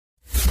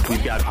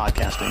we've got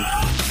podcasting.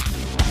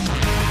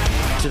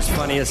 Just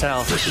funny as hell.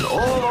 Listen all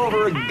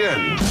over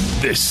again.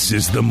 This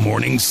is the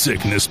Morning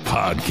Sickness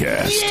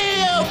Podcast.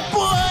 Yeah,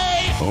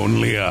 boy!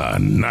 Only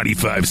on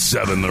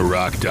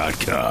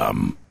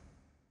 957therock.com.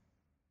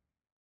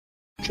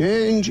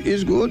 Change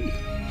is good.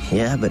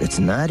 Yeah, but it's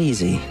not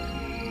easy.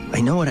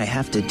 I know what I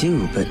have to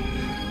do, but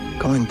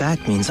going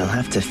back means I'll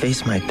have to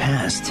face my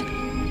past.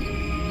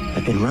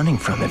 I've been running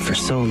from it for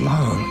so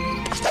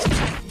long.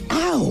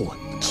 Ow!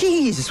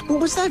 Jeez, what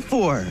was that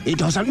for? It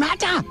doesn't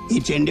matter.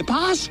 It's in the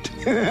past.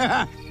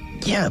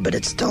 Yeah, but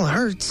it still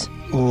hurts.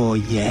 Oh,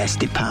 yes,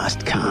 the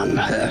past can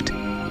hurt.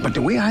 But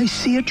the way I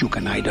see it, you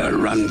can either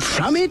run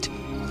from it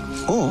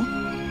or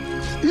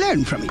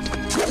learn from it.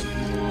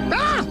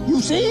 Ah, you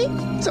see?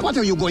 So what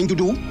are you going to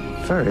do?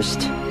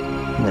 First,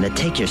 I'm gonna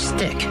take your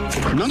stick.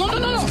 No,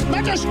 not a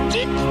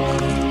stick.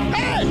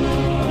 Hey,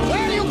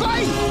 where are you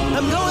going?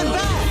 I'm going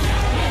back.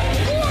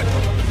 Good.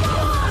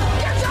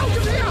 Get out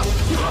of here.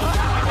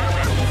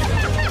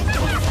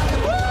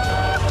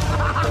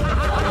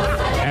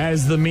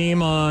 As the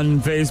meme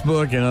on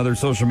Facebook and other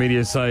social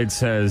media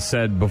sites has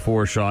said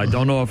before, Shaw, I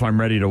don't know if I'm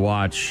ready to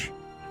watch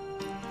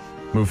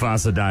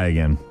Mufasa die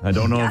again. I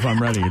don't know if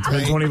I'm ready. It's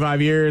been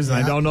 25 years, and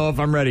I don't know if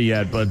I'm ready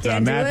yet. But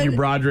Matthew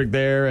Broderick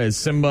there as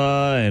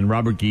Simba and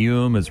Robert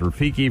Guillaume as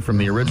Rafiki from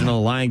the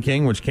original Lion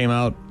King, which came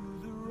out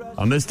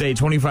on this day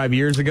 25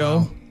 years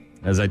ago.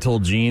 As I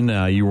told Gene,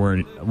 you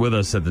weren't with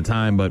us at the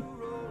time, but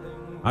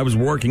I was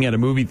working at a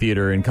movie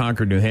theater in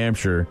Concord, New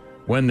Hampshire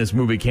when this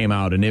movie came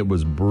out, and it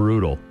was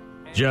brutal.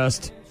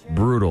 Just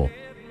brutal.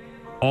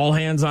 All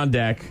hands on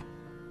deck.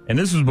 And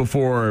this was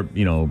before,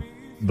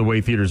 the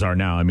way theaters are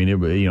now. I mean, it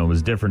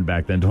was different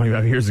back then,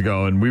 25 years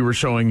ago. And we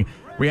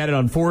had it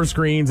on 4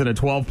 screens and a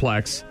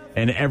 12-plex,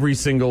 and every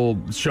single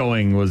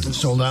showing was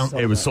sold out.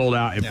 It was sold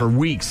out for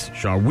weeks,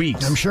 Shaw,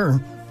 weeks. I'm sure.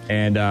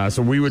 And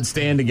so we would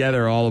stand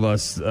together, all of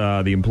us,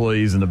 the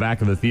employees in the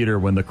back of the theater,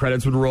 when the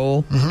credits would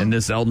roll, and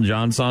this Elton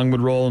John song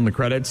would roll in the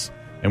credits.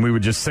 And we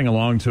would just sing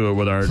along to it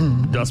with our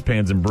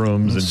dustpans and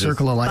brooms. And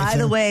Circle of Life. By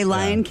the way,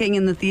 Lion King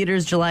in the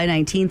theaters July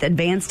 19th.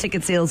 Advanced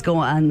ticket sales go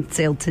on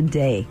sale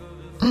today.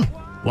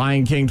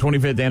 Lion King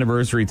 25th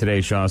anniversary today,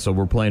 Shaw. So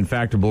we're playing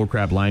Fact or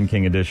Bullcrap Lion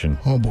King edition.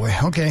 Oh boy,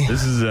 okay.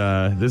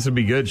 This would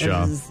be good,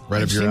 Shaw.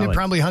 Right I've seen it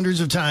probably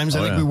hundreds of times.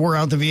 I think we wore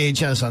out the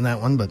VHS on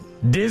that one, but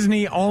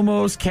Disney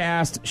almost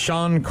cast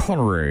Sean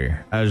Connery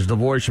as the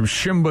voice of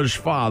Simba's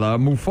father,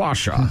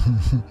 Mufasa.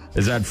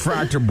 Is that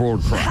Fact or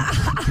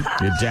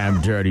Bullcrap? You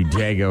damn dirty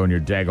Dago and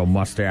your Dago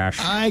mustache.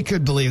 I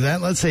could believe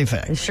that. Let's say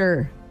fact.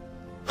 Sure.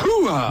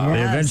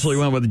 They eventually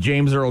went with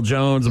James Earl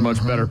Jones, a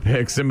much better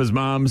pick. Simba's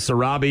mom,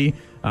 Sarabi,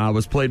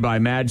 was played by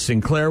Madge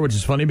Sinclair, which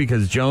is funny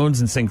because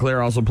Jones and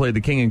Sinclair also played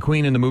the king and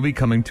queen in the movie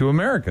Coming to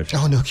America.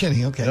 Oh, no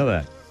kidding. Okay. You know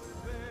that.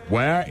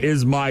 Where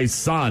is my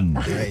son?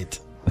 Right.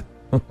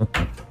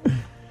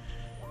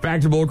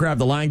 Fact or Bullcrap,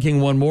 The Lion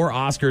King won more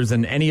Oscars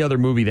than any other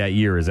movie that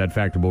year. Is that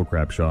Fact or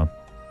Bullcrap, Shaw?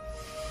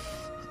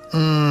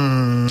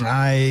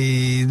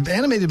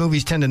 Animated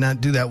movies tend to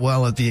not do that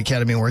well at the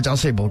Academy Awards. I'll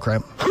say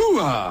bullcrap.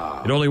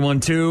 It only won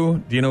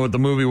 2. Do you know what the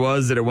movie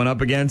was that it went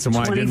up against and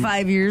why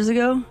 25 years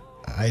ago?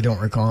 I don't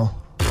recall.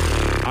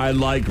 I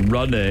Like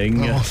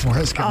Running. Oh,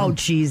 Forrest Gump. Oh,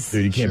 jeez.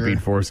 Dude, you can't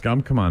beat Forrest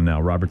Gump. Come on now,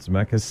 Robert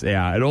Zemeckis.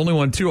 Yeah, it only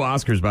won 2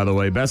 Oscars, by the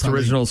way. Best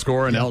Original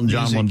Score, and Elton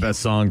John won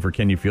Best Song for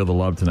Can You Feel the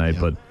Love Tonight.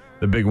 But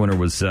the big winner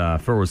was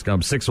Forrest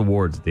Gump. 6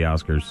 awards at the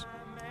Oscars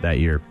that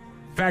year.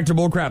 Fact or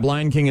Bullcrap,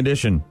 Lion King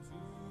edition.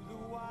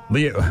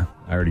 I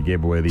already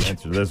gave away the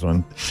answer to this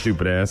one.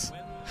 Stupid ass.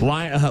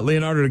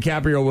 Leonardo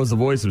DiCaprio was the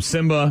voice of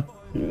Simba.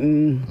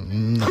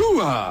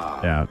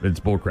 Yeah, it's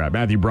bullcrap.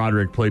 Matthew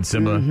Broderick played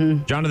Simba.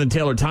 Jonathan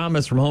Taylor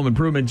Thomas from Home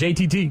Improvement,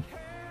 JTT.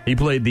 He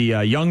played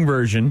the young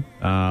version.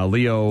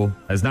 Leo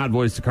has not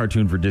voiced a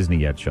cartoon for Disney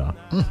yet, Shaw.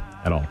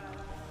 At all.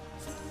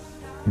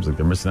 Seems like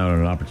they're missing out on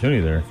an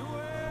opportunity there.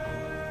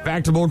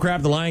 Fact or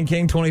Bullcrap, The Lion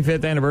King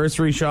 25th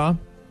anniversary, Shaw.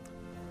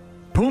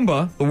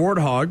 Pumbaa, the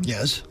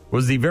warthog,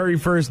 was the very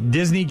first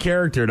Disney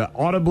character to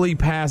audibly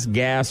pass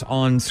gas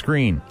on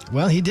screen.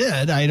 Well, he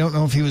did. I don't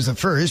know if he was the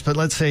first, but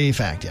let's say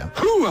fact, yeah.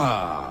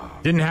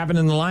 Didn't happen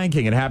in The Lion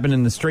King. It happened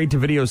in the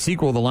straight-to-video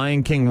sequel, The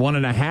Lion King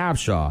 1.5,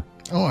 Shaw.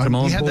 Oh, we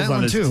had that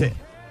one, too.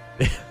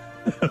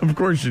 Of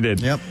course you did.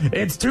 Yep.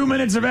 It's 2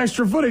 minutes of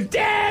extra footage.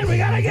 Dad, we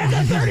got to get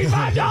the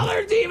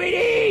 $35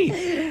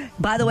 DVD.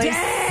 By the way,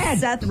 Dad!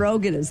 Seth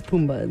Rogen is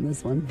Pumbaa in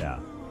this one. Yeah.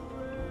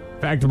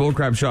 Fact or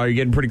Bullcrap, Shaw. You're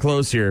getting pretty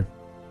close here.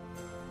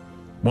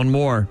 One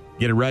more.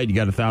 Get it right. You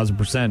got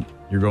 1,000%.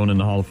 You're going in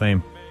the Hall of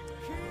Fame.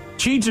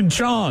 Cheech and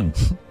Chong.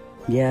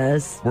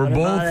 Yes.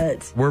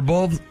 We're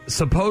both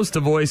supposed to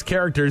voice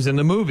characters in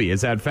the movie.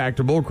 Is that fact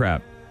or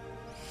bullcrap?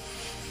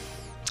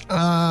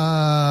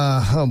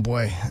 Oh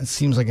boy, it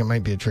seems like it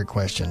might be a trick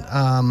question.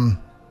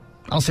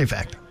 I'll say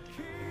fact.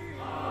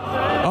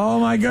 Oh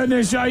my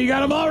goodness, Shaw, you got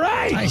them all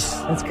right. Nice.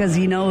 That's because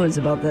he knows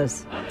about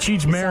this.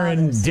 Cheech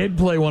Marin did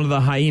play one of the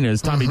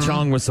hyenas. Tommy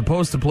Chong was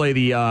supposed to play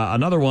the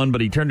another one,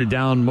 but he turned it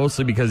down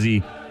mostly because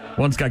he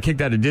once got kicked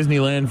out of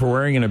Disneyland for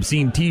wearing an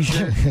obscene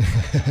T-shirt.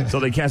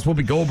 So they cast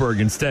Whoopi Goldberg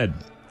instead.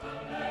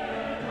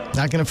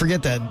 Not going to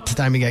forget that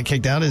time he got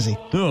kicked out, is he?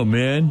 Oh,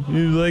 man.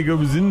 It was like I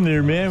was in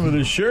there, man, with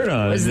a shirt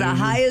on. It was the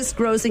highest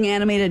grossing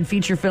animated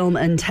feature film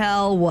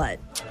until what?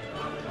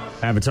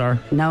 Avatar?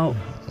 No.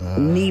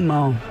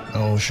 Nemo.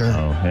 Oh, sure.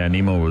 Oh, yeah,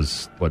 Nemo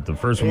was, the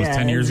first one was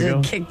 10 years ago?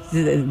 It kicked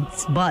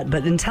its butt,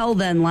 but until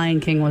then, Lion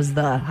King was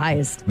the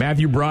highest.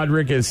 Matthew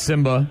Broderick as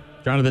Simba.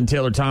 Jonathan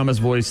Taylor Thomas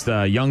voiced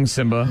young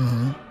Simba.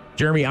 Mm-hmm.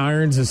 Jeremy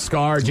Irons as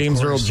Scar.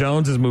 James Earl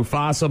Jones as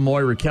Mufasa.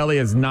 Moira Kelly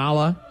as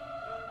Nala.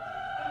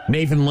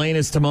 Nathan Lane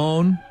as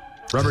Timon.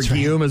 Robert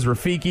Guillaume as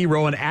Rafiki.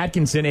 Rowan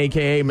Atkinson,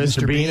 a.k.a.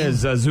 Mr. Bean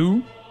as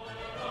Zazu.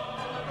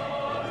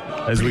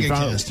 As we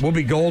found,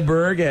 Whoopi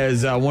Goldberg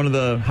as one of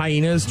the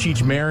hyenas,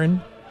 Cheech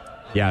Marin.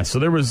 Yeah, so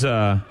there was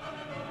a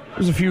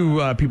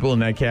few people in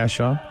that cast,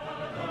 Shaw.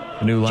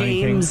 The new Lion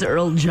King. James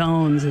Earl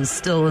Jones is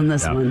still in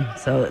this one.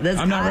 So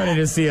I'm not ready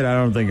to see it. I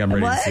don't think I'm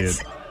ready to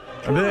see it.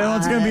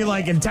 It's going to be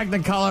like in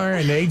Technicolor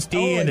and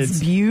HD. And it's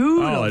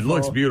beautiful. Oh, it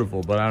looks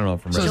beautiful, but I don't know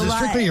if I'm ready. So is it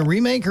strictly a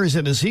remake or is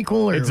it a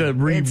sequel? Or? It's a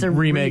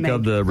remake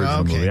of the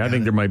original movie. I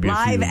think there might be a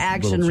live few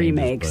action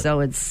remake.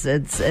 So it's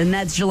and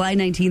that's July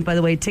 19th, by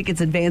the way.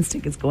 Advance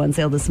tickets go on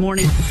sale this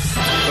morning.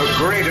 The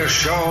greatest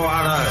show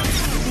on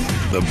earth.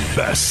 The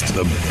best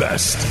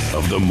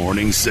of the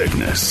morning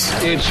sickness.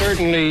 It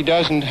certainly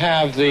doesn't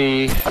have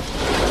the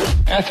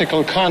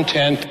ethical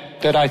content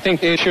that I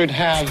think it should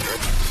have.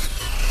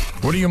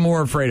 What are you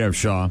more afraid of,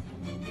 Shaw?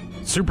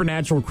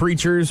 Supernatural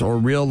creatures or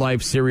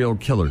real-life serial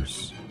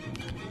killers?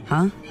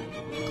 Huh?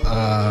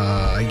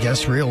 I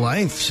guess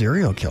real-life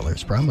serial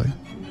killers, probably.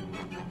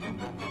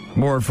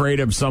 More afraid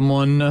of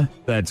someone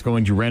that's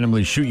going to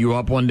randomly shoot you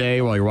up one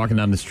day while you're walking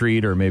down the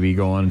street, or maybe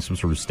go on some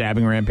sort of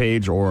stabbing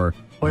rampage, or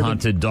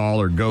haunted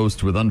doll or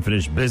ghost with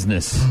unfinished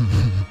business?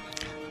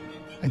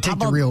 I take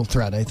the real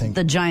threat, I think.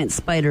 The giant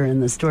spider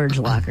in the storage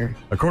locker.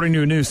 According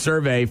to a new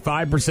survey,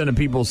 5% of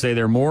people say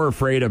they're more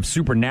afraid of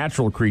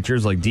supernatural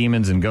creatures like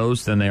demons and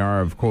ghosts than they are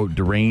of, quote,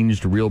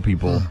 deranged real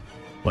people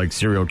like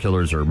serial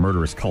killers or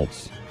murderous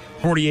cults.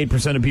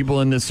 48% of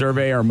people in this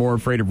survey are more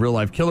afraid of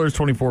real-life killers.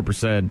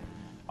 24%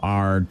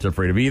 aren't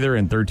afraid of either,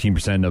 and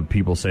 13% of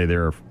people say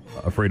they're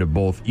afraid of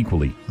both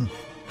equally.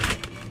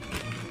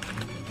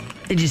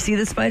 Did you see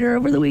the spider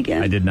over the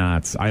weekend? I did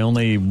not. I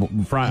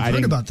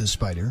heard about this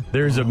spider.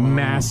 There's a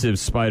massive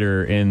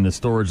spider in the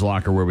storage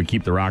locker where we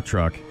keep the rock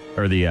truck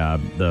or the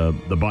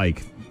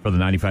bike for the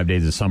 95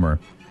 days of summer.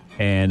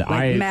 And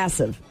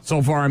massive.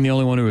 So far, I'm the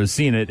only one who has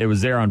seen it. It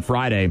was there on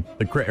Friday.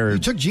 You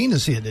took Gene to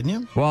see it, didn't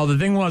you? Well, the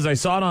thing was, I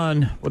saw it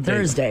on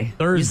Thursday.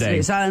 Thursday.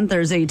 You saw it on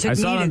Thursday. You took I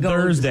saw it on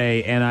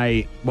Thursday,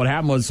 and what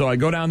happened was, so I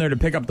go down there to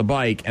pick up the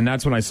bike, and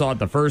that's when I saw it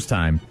the first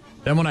time.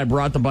 Then when I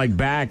brought the bike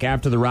back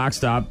after the rock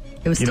stop,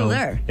 it was still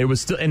there. It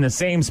was still in the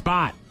same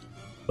spot.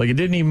 Like, it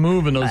didn't even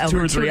move in those 2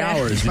 or 3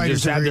 hours. It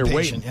just sat there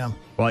waiting. Yeah.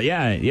 Well,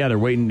 yeah, they're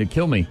waiting to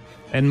kill me.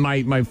 And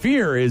my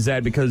fear is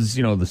that because,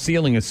 the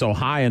ceiling is so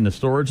high in the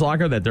storage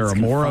locker that there are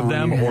more of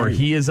them, or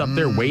he is up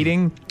there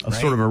waiting,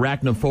 sort of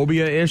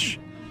arachnophobia-ish.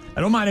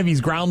 I don't mind if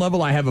he's ground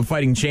level. I have a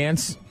fighting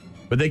chance.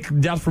 But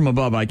death from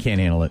above, I can't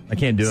handle it. I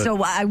can't do it.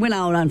 So I went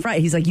out on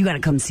Friday. He's like, you got to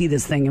come see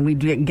this thing. And we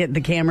get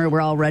the camera.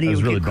 We're all ready. I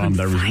was really bummed.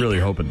 I was really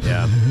hoping.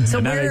 Yeah.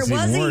 So where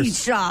was he,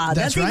 Shaw?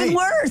 That's even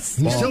worse.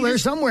 He's still there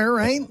somewhere,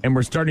 right? And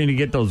we're starting to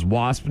get those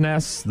wasp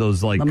nests,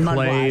 those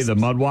the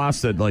mud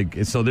wasps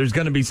that so there's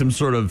going to be some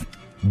sort of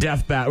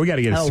death bat. We got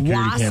to get a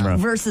security camera.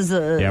 Versus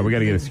a... Yeah, we got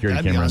to get a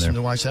security camera awesome in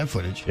there. To watch that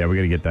footage. Yeah, we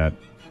got to get that.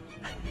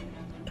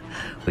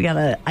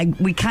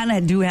 We kind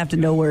of do have to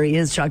know where he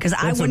is, Chuck, because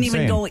I wouldn't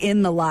even go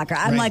in the locker.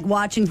 I'm like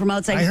watching from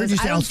outside. I heard you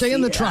say, I'll stay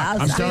in the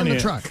truck. I'm telling you,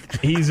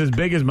 he's as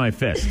big as my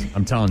fist.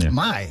 I'm telling you.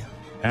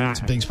 It's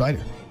a big spider.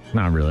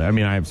 Not really. I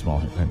mean, I have small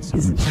hands.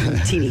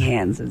 Teeny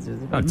hands.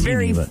 Not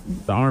teeny, but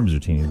the arms are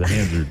teeny. The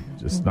hands are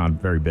just not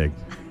very big.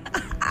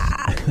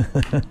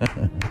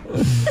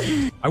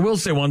 I will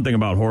say one thing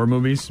about horror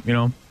movies,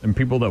 and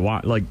people that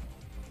watch,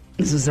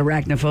 This is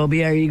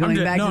arachnophobia. Are you going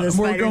back to the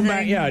spider we're going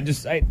thing?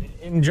 back, yeah,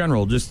 in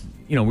general,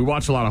 we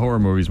watch a lot of horror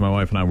movies. My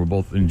wife and I, we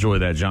both enjoy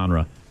that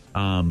genre.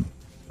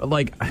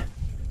 But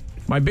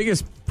my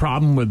biggest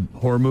problem with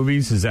horror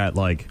movies is that,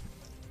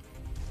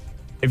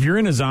 if you're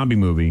in a zombie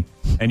movie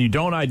and you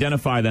don't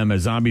identify them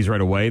as zombies right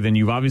away, then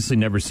you've obviously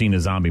never seen a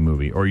zombie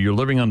movie, or you're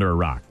living under a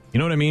rock. You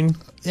know what I mean?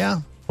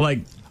 Yeah.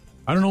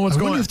 I don't know what's I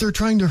going on. If they're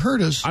trying to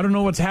hurt us. I don't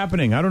know what's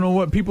happening. I don't know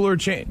what people are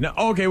changing.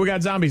 Okay, we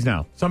got zombies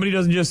now. Somebody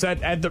doesn't just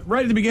right at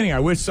the beginning. I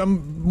wish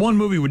one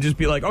movie would just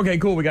be like, okay,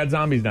 cool, we got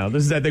zombies now.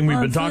 This is that thing we've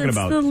been talking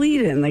about. It's the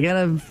lead-in. They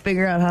got to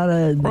figure out how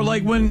to. Or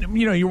when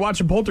you're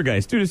watching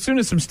Poltergeist, dude. As soon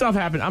as some stuff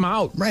happens, I'm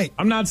out. Right.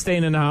 I'm not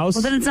staying in the house.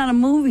 Well, then it's not a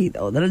movie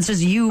though. Then it's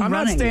just you. I'm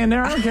running. not staying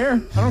there. I don't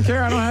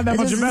care. I don't have that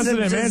much invested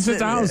in it, man. It's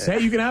just a house. Hey,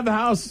 you can have the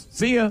house.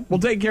 See ya. We'll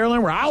take care of it.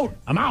 We're out.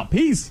 I'm out.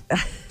 Peace.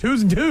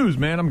 2s and 2s,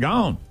 man. I'm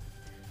gone.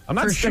 I'm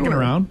not sticking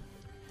around.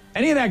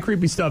 Any of that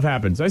creepy stuff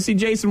happens. I see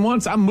Jason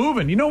once, I'm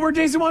moving. You know where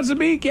Jason wants to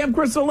be? Camp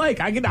Crystal Lake.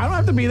 I don't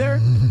have to be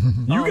there.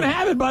 You can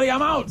have it, buddy.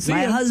 I'm out. See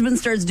My ya. husband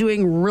starts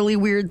doing really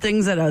weird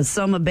things at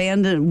some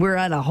abandoned. We're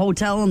at a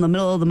hotel in the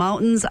middle of the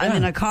mountains. I'm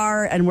in a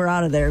car and we're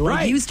out of there.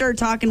 You start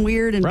talking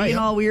weird and being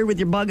all weird with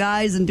your bug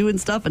eyes and doing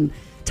stuff, and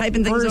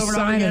typing things First over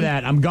and over sign again. of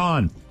that, I'm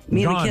gone.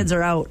 Me and Gone. the kids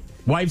are out.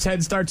 Wife's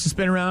head starts to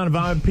spin around. If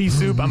I'm pea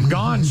soup, I'm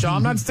gone, Shaw.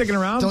 I'm not sticking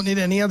around. Don't need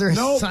any other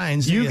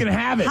signs. You can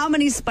have it. How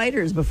many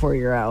spiders before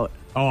you're out?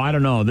 Oh, I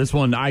don't know. This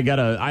one,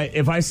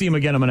 if I see him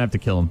again, I'm going to have to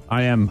kill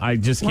him. I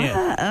just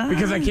can't.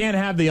 Because I can't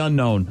have the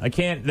unknown. I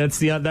can't. That's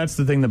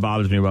the thing that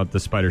bothers me about the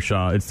spider,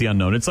 Shaw. It's the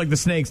unknown. It's like the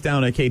snakes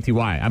down at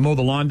KTY. I mow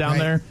the lawn down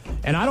there,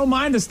 and I don't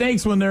mind the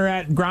snakes when they're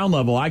at ground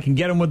level. I can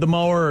get them with the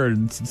mower or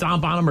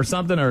stomp on them or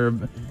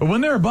something. But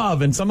when they're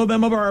above, and some of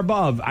them are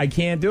above, I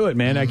can't do it,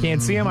 man. I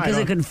can't see them. Because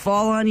it could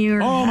fall on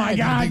you. Oh, my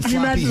God. Can you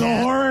imagine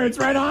the horror? It's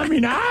right on me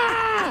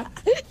now.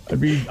 I'd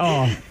be This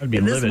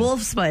livid.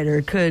 wolf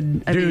spider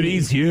could... Dude,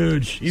 he's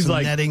huge. He's some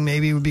like... netting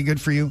maybe would be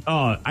good for you.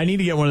 Oh, I need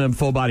to get one of them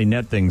full-body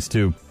net things,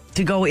 too.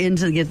 To go in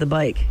to get the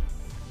bike.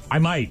 I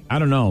might. I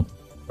don't know.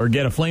 Or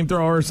get a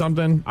flamethrower or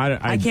something.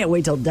 I can't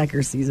wait till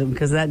Decker sees him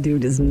because that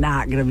dude is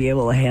not going to be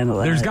able to handle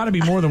that. There's got to be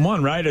more than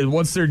one, right?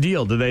 What's their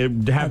deal? Do they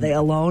have? Are they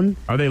alone?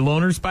 Are they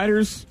loner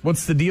spiders?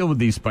 What's the deal with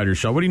these spiders,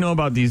 Shaw? What do you know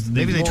about these?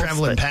 Maybe they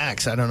travel in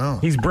packs. I don't know.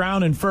 He's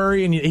brown and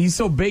furry, and he's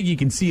so big you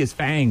can see his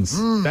fangs.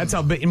 That's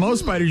how big. Most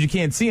spiders you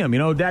can't see them. You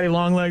know, daddy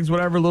long legs,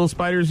 whatever. Little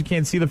spiders you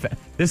can't see the.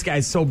 This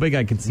guy's so big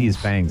I can see his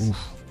fangs.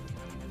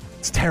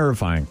 It's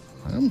terrifying.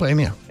 I don't blame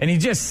you. And he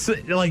just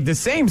like the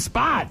same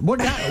spot. What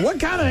kind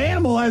of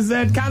animal has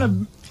that kind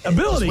of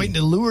ability? He's waiting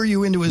to lure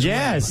you into his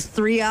web.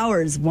 3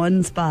 hours,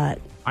 one spot.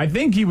 I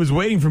think he was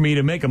waiting for me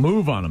to make a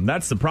move on him.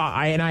 That's the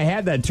problem. And I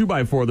had that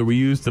 2x4 that we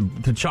used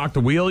to chalk the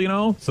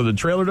wheel, so the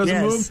trailer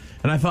doesn't move.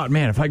 And I thought,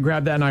 man, if I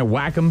grab that and I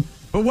whack him,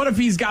 but what if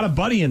he's got a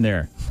buddy in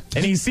there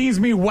and he sees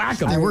me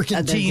whack him? They work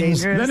in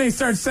teams. Then they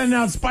start sending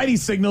out Spidey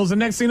signals, and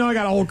next thing you know, I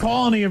got a whole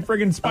colony of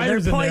friggin'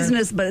 spiders They're in there.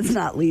 poisonous, but it's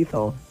not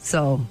lethal.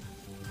 So,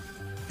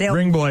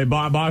 Ring boy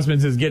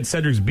Bossman says, get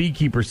Cedric's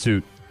beekeeper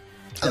suit.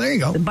 Oh, there you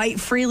go. Bite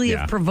freely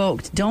if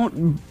provoked.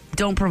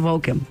 Don't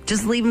provoke him.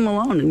 Just leave him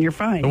alone, and you're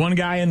fine. The one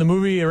guy in the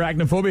movie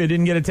Arachnophobia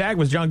didn't get attacked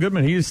was John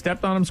Goodman. He just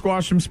stepped on him,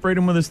 squashed him, sprayed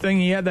him with his thing.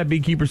 He had that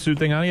beekeeper suit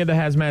thing on. He had the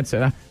hazmat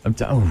suit.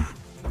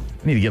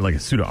 I need to get like a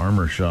suit of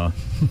armor, Shaw.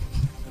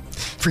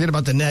 Forget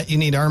about the net. You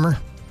need armor.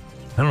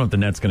 I don't know if the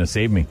net's going to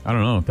save me. I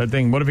don't know. That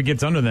thing, what if it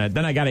gets under the net?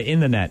 Then I got it in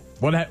the net.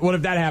 What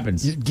if that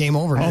happens? Game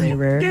over.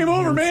 Game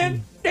over,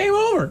 man. Game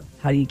over.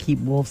 How do you keep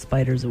wolf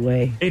spiders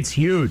away? It's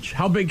huge.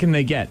 How big can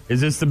they get?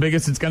 Is this the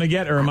biggest it's going to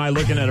get, or am I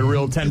looking at a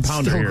real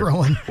 10-pounder still here?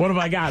 growing. What have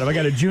I got? Have I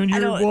got a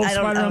junior wolf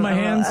spider on my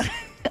hands?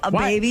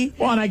 Baby?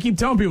 Well, and I keep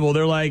telling people,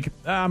 they're like,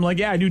 I'm like,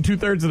 yeah, I do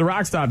 2/3 of the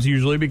rock stops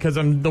usually because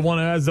I'm the one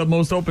who has the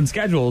most open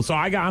schedule. So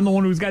I'm the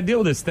one who's got to deal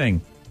with this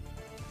thing.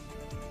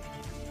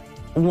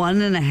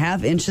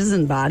 1.5 inches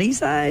in body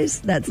size?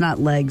 That's not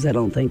legs, I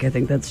don't think. I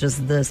think that's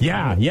just this.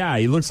 Yeah,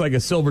 he looks like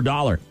a silver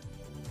dollar.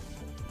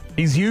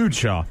 He's huge,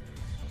 Shaw.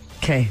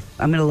 Okay,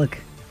 I'm going to look.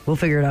 We'll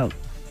figure it out.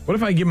 What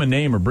if I give him a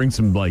name or bring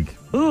some,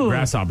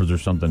 grasshoppers or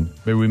something?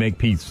 Maybe we make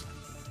peace.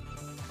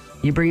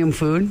 You bring him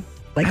food?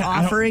 Like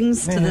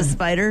offerings to the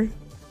spider?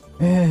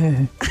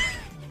 I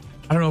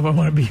don't know if I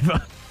want to be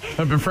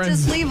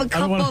friends. Just leave a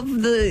cup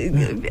of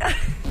the...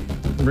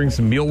 Bring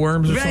some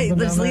mealworms or right, something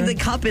just down leave there? the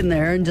cup in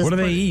there and just... What do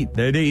they eat?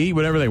 They eat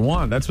whatever they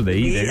want. That's what they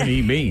eat. They don't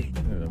eat me.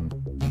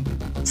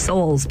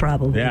 Souls,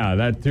 probably. Yeah,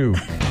 that too.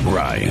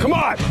 Ryan. Come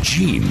on.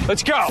 Gene.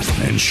 Let's go.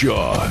 And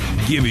Shaw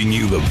giving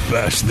you the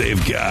best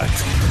they've got.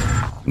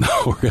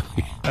 No,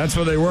 really. That's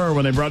what they were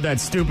when they brought that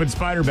stupid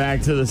spider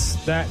back to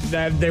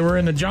that they were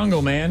in the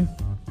jungle, man.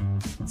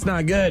 It's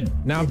not good.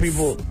 Now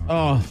people...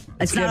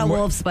 It's not a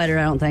wolf spider,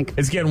 I don't think.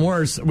 It's getting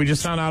worse. We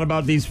just found out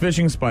about these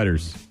fishing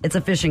spiders. It's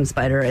a fishing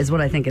spider, is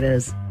what I think it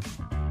is.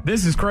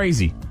 This is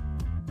crazy.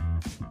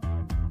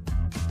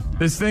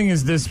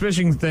 This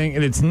fishing thing,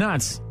 and it's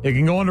nuts. It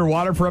can go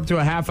underwater for up to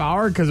a half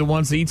hour because it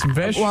wants to eat some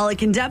fish. Well, it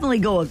can definitely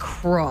go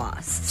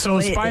across.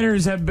 So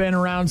spiders have been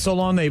around so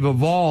long, they've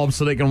evolved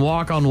so they can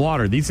walk on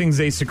water. These things,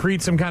 they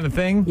secrete some kind of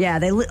thing. Yeah,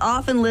 they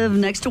often live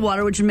next to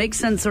water, which makes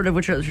sense, sort of.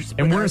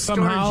 And we're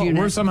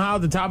somehow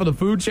at the top of the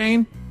food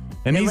chain.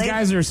 And these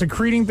guys are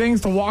secreting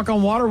things to walk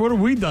on water. What have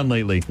we done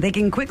lately? They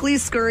can quickly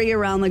scurry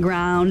around the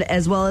ground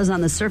as well as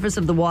on the surface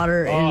of the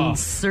water in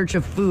search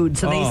of food.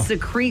 So they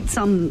secrete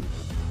some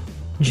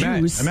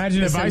juice.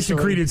 Imagine if I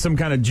secreted some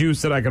kind of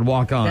juice that I could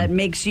walk on. That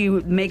makes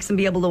them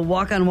be able to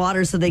walk on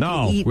water so they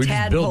can eat we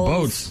tadpoles. Just build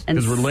boats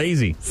because we're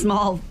lazy.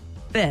 Small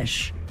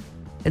fish.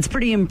 It's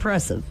pretty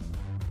impressive.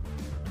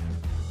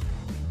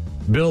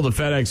 Bill, the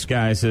FedEx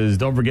guy, says,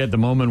 don't forget the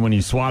moment when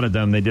you swat at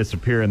them, they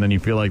disappear, and then you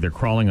feel like they're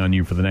crawling on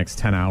you for the next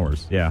 10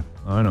 hours. Yeah,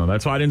 I know.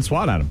 That's why I didn't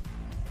swat at him.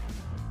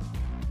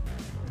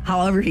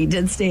 However, he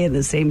did stay in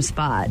the same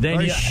spot.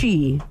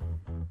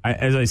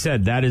 As I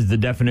said, that is the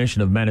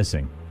definition of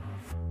menacing.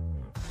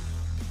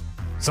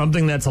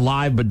 Something that's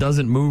alive but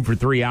doesn't move for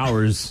 3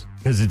 hours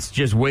because it's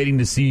just waiting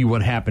to see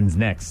what happens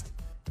next.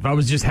 If I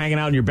was just hanging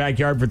out in your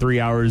backyard for 3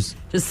 hours...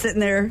 Just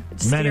sitting there,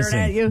 menacing,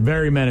 staring at you?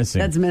 Very menacing.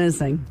 That's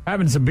menacing.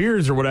 Having some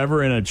beers or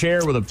whatever in a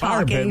chair with a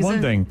fire pit, one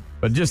thing.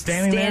 But just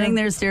standing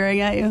there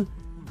staring at you?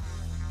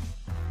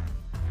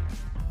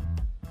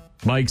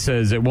 Mike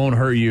says, it won't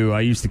hurt you.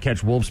 I used to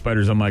catch wolf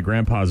spiders on my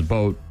grandpa's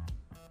boat.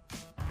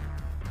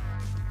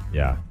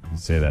 Yeah. You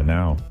say that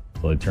now.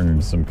 So I turn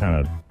into some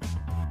kind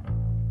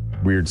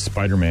of weird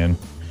Spider-Man.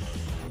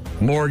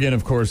 Morgan,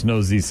 of course,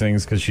 knows these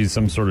things because she's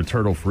some sort of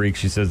turtle freak.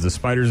 She says the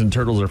spiders and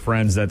turtles are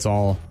friends. That's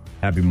all.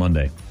 Happy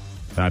Monday.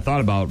 And I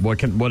thought about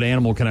what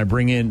animal can I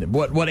bring in?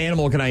 What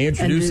animal can I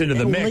introduce into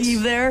the mix?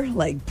 Leave there,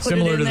 like put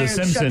Similar it in to there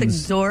The and Simpsons.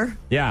 shut the door.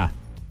 Yeah,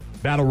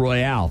 Battle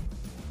Royale.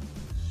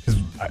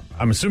 Because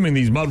I'm assuming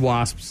these mud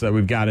wasps that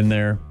we've got in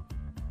there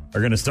are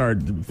going to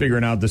start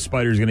figuring out the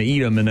spider's going to eat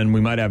them, and then we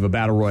might have a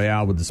Battle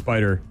Royale with the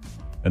spider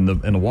and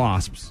the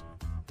wasps.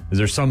 Is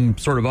there some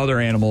sort of other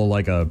animal,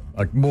 like a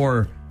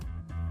more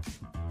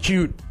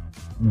cute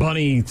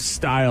bunny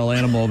style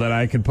animal that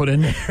I could put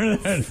in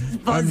there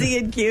fuzzy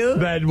and cute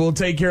that will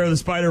take care of the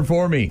spider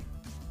for me?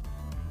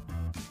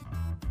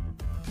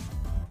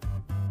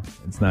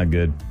 It's not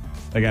good.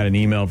 I got an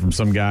email from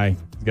some guy.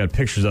 He's got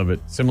pictures of it.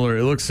 Similar.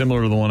 It looks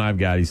similar to the one I've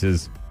got. He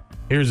says,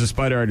 "Here's a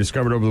spider I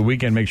discovered over the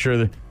weekend. Make sure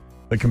that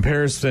the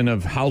comparison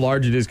of how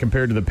large it is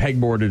compared to the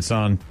pegboard it's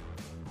on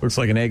looks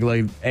like an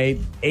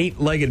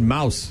eight-legged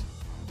mouse.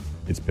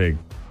 It's big."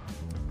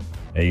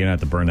 Hey, you're going to have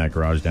to burn that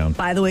garage down.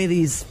 By the way,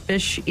 these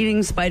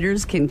fish-eating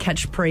spiders can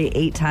catch prey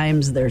 8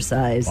 times their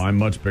size. Oh, I'm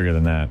much bigger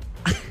than that.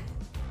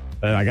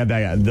 I got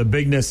that. The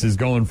bigness is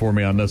going for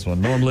me on this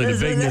one. Normally, the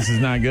bigness is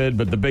not good,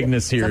 but the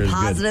bigness here is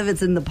positive. good.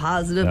 It's in the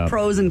positive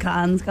pros and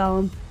cons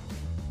column.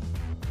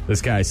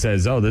 This guy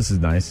says, "Oh, this is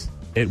nice.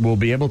 It will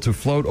be able to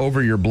float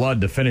over your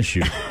blood to finish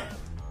you."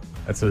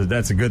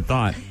 That's a good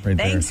thought right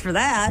there. Thanks for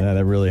that. Yeah,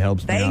 that really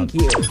helps me out. Thank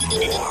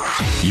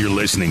you. You're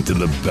listening to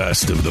the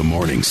best of the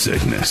morning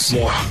sickness.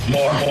 More.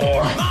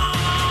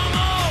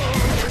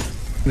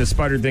 The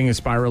spider thing is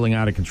spiraling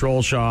out of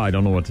control, Shaw. I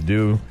don't know what to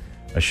do.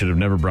 I should have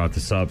never brought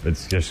this up.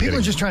 It's just People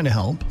are just trying to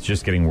help. It's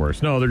just getting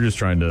worse. No, they're just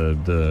trying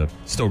to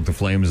stoke the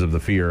flames of the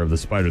fear of the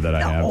spider that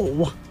I have.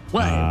 Oh,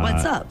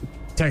 what's up?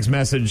 Text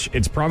message,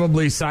 it's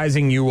probably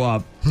sizing you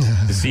up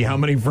to see how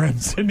many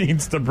friends it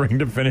needs to bring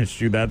to finish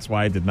you. That's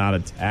why I did not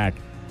attack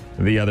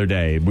the other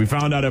day. We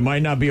found out it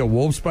might not be a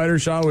wolf spider,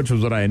 Shaw, which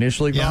was what I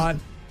initially thought.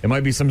 It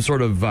might be some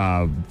sort of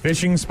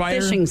fishing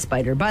spider. Fishing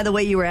spider. By the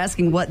way, you were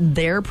asking what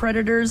their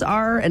predators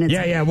are. And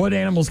it's What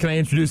animals can I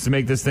introduce to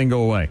make this thing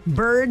go away?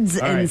 Birds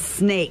and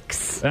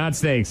snakes. Not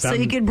snakes. So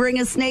you could bring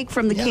a snake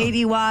from the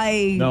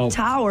KDY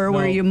tower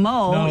where you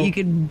mow. You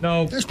could.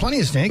 No. There's plenty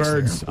of snakes.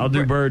 Birds. There. I'll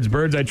do birds.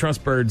 Birds, I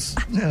trust birds.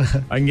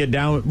 I can get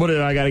down. What did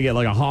I got to get?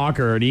 Like a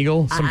hawk or an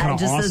eagle? Some kind of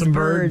just awesome says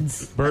bird?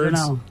 birds. Birds?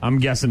 I don't know. I'm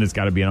guessing it's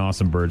got to be an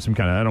awesome bird. Some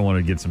kind of. I don't want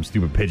to get some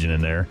stupid pigeon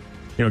in there.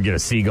 You don't get a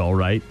seagull,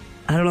 right?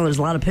 I don't know. There's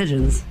a lot of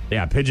pigeons.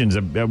 Yeah, pigeons.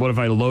 What if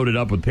I load it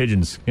up with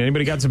pigeons?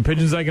 Anybody got some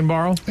pigeons I can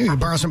borrow? Maybe you can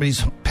borrow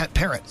somebody's pet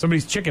parrot.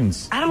 Somebody's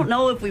chickens. I don't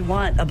know if we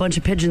want a bunch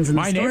of pigeons in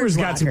the storage My neighbor's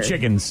got some locker.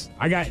 chickens.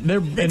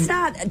 It's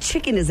not. A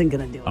chicken isn't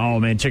going to do it. Oh,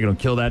 man, chicken will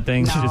kill that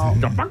thing. No.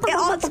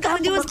 All it's going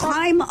to do is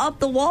climb up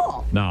the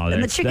wall. No,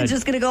 and the chicken's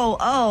just going to go,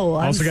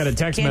 I also got a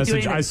text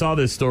message. I saw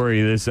this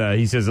story. He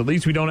says, at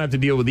least we don't have to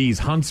deal with these.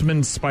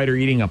 Huntsman spider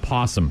eating a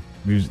possum.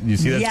 You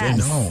see that? Yes.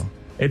 No.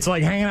 It's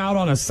like hanging out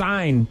on a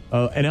sign,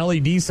 an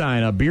LED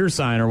sign, a beer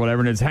sign or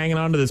whatever, and it's hanging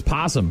onto this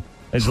possum.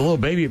 It's a little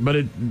baby,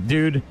 but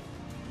dude,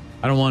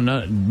 I don't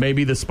want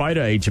maybe the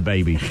spider ate your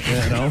baby.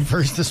 You know?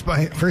 First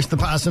the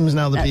possums,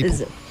 now the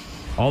people.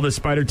 All this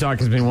spider talk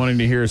has been wanting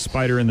to hear a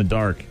spider in the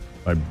dark.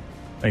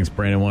 Thanks,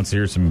 Brandon wants to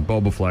hear some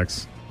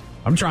Bobaflex.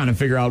 I'm trying to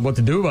figure out what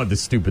to do about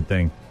this stupid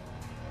thing.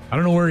 I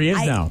don't know where he is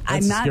now.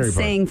 That's I'm not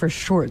saying for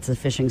sure it's a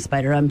fishing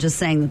spider. I'm just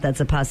saying that's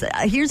a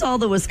possibility. Here's all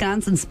the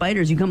Wisconsin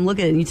spiders. You come look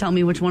at it and you tell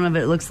me which one of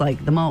it looks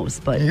like the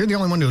most. But you're the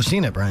only one who's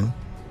seen it, Brian.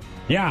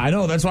 Yeah, I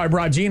know. That's why I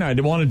brought Gina. I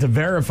wanted to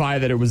verify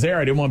that it was there.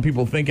 I didn't want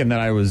people thinking that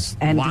I was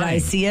and lying. Did I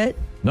see it?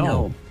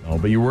 No,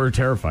 but you were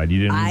terrified. You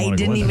didn't. I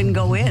didn't even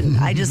go in.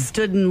 I just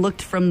stood and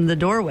looked from the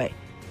doorway.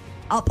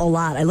 Up a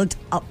lot. I looked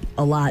up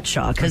a lot,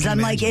 Shaw, because I'm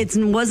like, it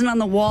wasn't on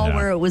the wall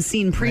where it was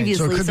seen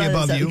previously. Right. So it could be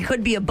above you. It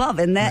could be above,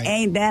 and that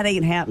ain't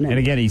happening. And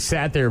again, he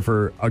sat there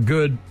for a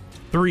good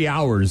 3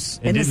 hours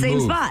and in the didn't same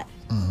move. spot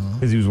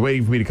because he was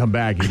waiting for me to come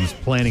back. He was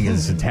planning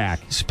his attack.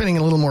 Spinning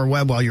a little more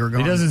web while you were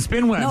gone. He doesn't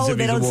spin webs. No, if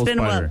they he's a don't wolf spin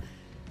spider. web.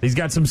 He's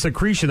got some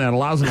secretion that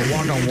allows him to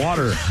walk on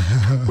water.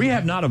 We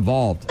have not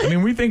evolved. I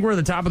mean, we think we're at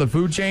the top of the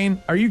food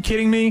chain. Are you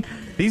kidding me?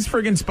 These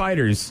friggin'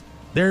 spiders,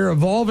 they're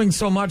evolving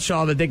so much,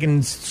 Shaw, that they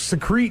can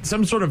secrete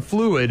some sort of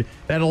fluid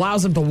that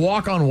allows them to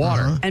walk on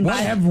water. And what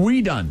have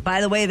we done?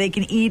 By the way, they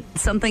can eat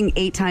something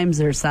 8 times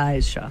their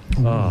size, Shaw.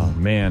 Oh,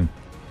 man.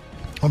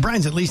 Well,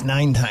 Brian's at least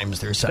 9 times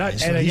their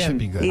size, so he should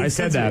be good. I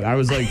said that. I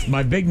was like,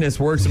 my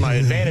bigness works in my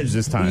advantage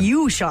this time.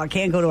 You, Shaw,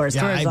 can't go to our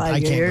storage locker. I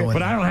can't go in.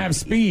 But I don't have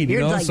speed,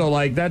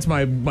 so that's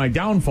my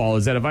downfall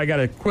is that if I got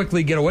to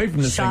quickly get away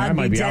from this Shaw, thing, I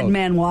might be dead out.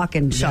 man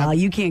walking, Shaw.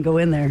 You can't go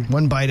in there.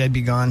 One bite, I'd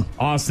be gone.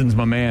 Austin's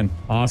my man.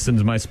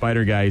 Austin's my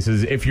spider guy. He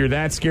says, if you're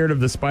that scared of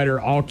the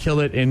spider, I'll kill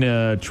it in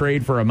a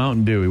trade for a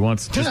Mountain Dew. He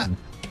wants just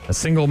a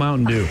single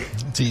Mountain Dew.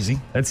 It's easy.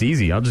 That's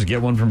easy. I'll just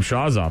get one from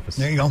Shaw's office.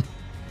 There you go.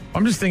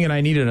 I'm just thinking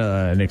I needed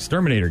an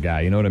exterminator guy.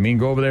 You know what I mean?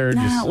 Go over there.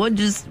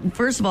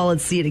 First of all,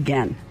 let's see it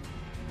again.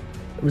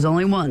 It was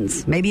only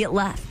once. Maybe it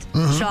left.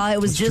 Mm-hmm. Shaw, it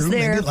was just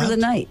there for the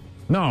night.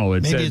 No,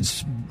 maybe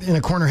it's in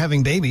a corner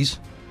having babies.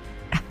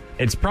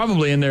 It's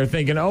probably in there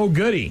thinking, oh,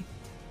 goody.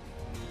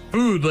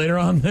 Food later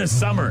on this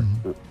summer.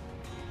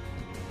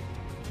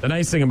 The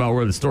nice thing about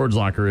where the storage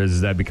locker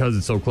is that because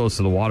it's so close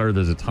to the water,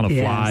 there's a ton of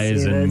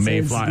flies and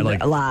mayfly.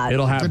 Like, a lot.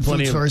 It'll have Good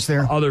plenty food of source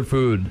there. other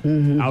food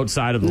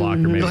outside of the locker.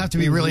 Maybe. You'll have to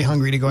be really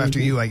hungry to go after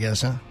you, I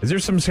guess, huh? Is there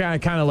some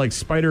kind of like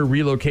spider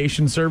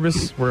relocation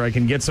service where I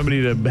can get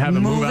somebody to have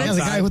him move Yeah, outside? the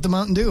guy with the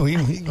Mountain Dew,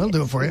 he'll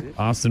do it for you.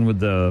 Austin with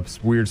the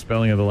weird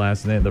spelling of the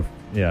last name.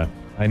 Yeah,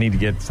 I need to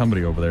get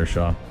somebody over there,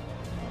 Shaw.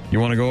 You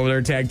want to go over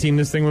there, tag team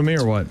this thing with me,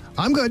 or what?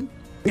 I'm good.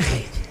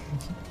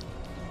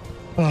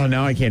 Oh,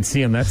 now I can't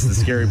see him. That's the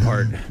scary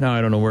part. Now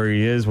I don't know where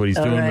he is, what he's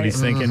doing, what he's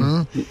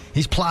thinking.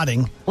 He's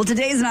plotting. Well,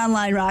 today's an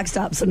online rock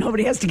stop, so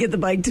nobody has to get the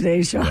bike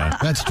today, Sean. Yeah.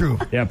 That's true.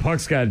 Yeah,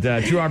 Puck's got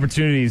 2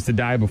 opportunities to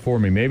die before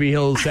me. Maybe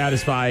he'll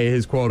satisfy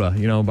his quota,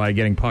 by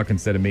getting Puck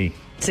instead of me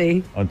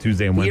See? on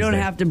Tuesday and Wednesday. You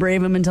don't have to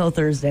brave him until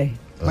Thursday.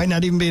 Might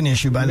not even be an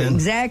issue by then.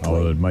 Exactly.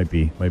 Oh, it might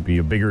be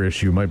a bigger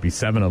issue. Might be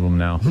 7 of them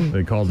now.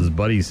 They called his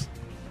buddies.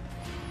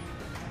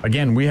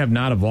 Again, we have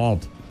not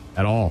evolved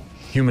at all.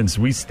 Humans,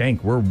 we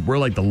stink. We're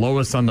like the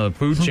lowest on the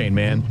food chain,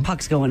 man.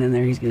 Puck's going in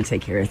there. He's going to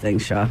take care of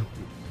things, Shaw.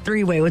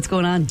 3-way, what's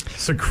going on?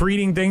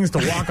 Secreting things to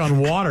walk on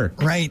water.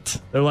 Right.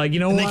 They're like,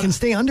 you know And what? they can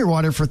stay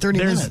underwater for 30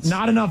 There's minutes.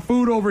 not enough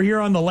food over here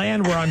on the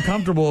land where I'm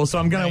comfortable, so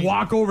I'm going to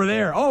walk over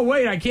there. Oh,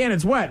 wait, I can't.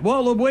 It's wet.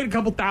 Well, we'll wait a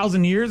couple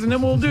thousand years, and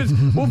then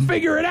we'll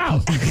figure it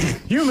out.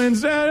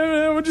 Humans,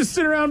 we'll just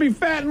sit around and be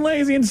fat and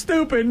lazy and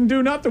stupid and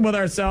do nothing with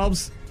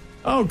ourselves.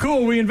 Oh,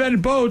 cool. We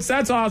invented boats.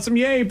 That's awesome.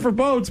 Yay for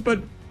boats,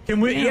 but... Can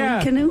we?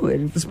 Yeah. Canoe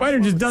it. The spider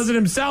just does it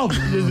himself.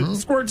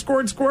 Just squirt,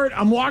 squirt, squirt.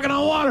 I'm walking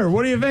on water.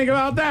 What do you think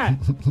about that?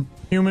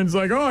 Humans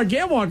like, oh, I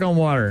can't walk on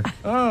water.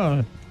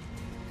 Oh.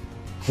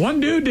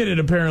 One dude did it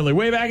apparently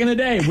way back in the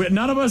day.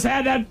 None of us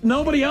had that.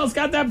 Nobody else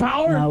got that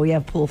power. No, we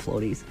have pool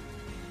floaties.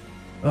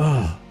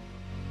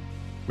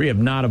 We have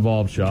not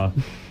evolved, Shaw,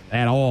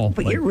 at all.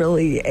 But you're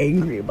really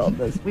angry about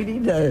this. We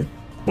need to...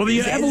 Well,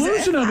 the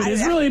evolution of it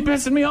is really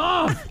pissing me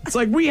off. It's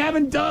like we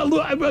haven't done,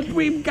 but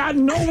we've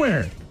gotten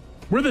nowhere.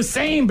 We're the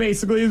same,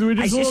 basically, as we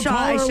just a little taller,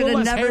 I a should little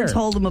have less never hair.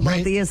 told him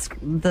about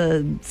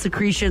the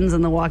secretions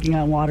and the walking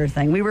on water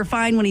thing. We were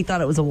fine when he thought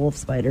it was a wolf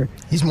spider.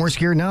 He's more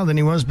scared now than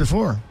he was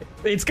before.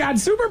 It's got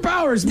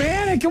superpowers,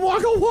 man. It can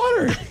walk on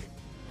water.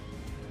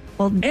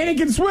 Well, And it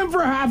can swim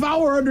for a half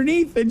hour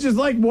underneath. It's just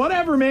like,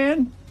 whatever,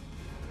 man.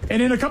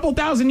 And in a couple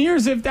thousand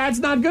years, if that's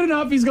not good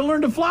enough, he's going to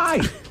learn to fly.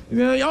 He's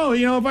gonna like, oh,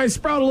 if I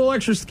sprout a little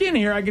extra skin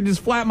here, I can just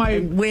flap my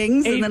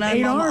wings eight, and then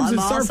I'm arms and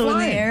start also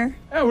flying. in the air.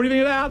 Yeah, what do you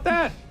think about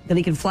that? Then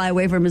he can fly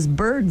away from his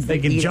birds. They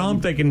that can eat jump.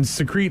 him. They can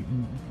secrete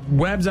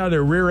webs out of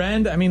their rear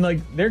end. I mean, like,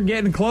 they're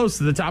getting close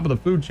to the top of the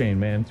food chain,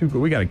 man. Too cool.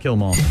 We got to kill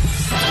them all.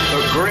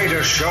 The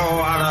greatest show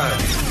on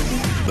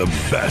earth. The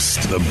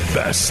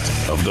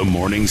best of the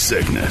morning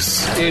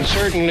sickness. It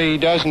certainly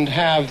doesn't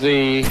have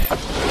the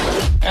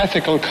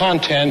ethical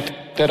content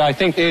that I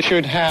think it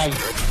should have.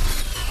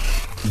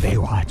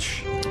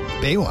 Baywatch.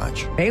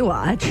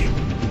 Baywatch.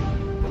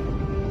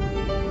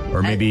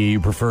 Or maybe you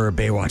prefer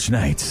Baywatch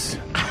Nights.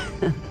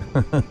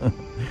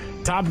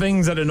 Top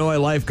things that annoy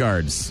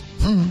lifeguards.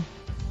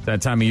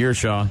 That time of year,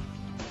 Shaw.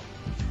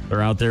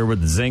 They're out there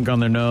with the zinc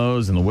on their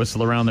nose and the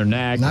whistle around their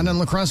neck. Not on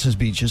LaCrosse's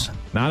beaches.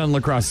 Not on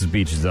LaCrosse's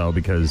beaches, though,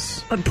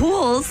 because But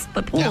pools,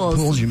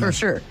 pools you for meant.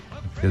 sure.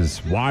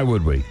 why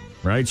would we?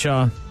 Right,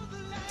 Shaw?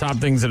 Top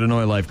things that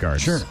annoy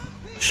lifeguards. Sure.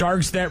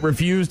 Sharks that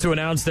refuse to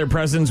announce their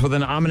presence with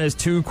an ominous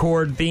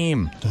 2-chord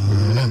theme.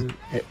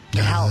 It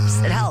helps.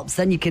 It helps.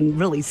 Then you can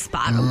really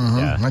spot them.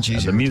 Yeah, much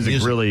easier The music to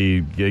use. really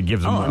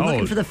gives them... Oh, I'm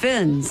looking for the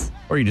fins.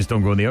 Or you just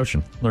don't go in the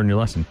ocean. Learn your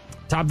lesson.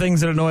 Top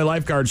things that annoy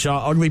lifeguards,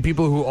 Shaw. Ugly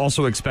people who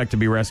also expect to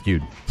be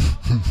rescued.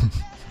 You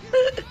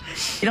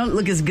don't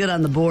look as good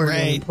on the board when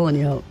Right. I'm pulling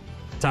you out.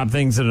 Top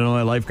things that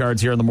annoy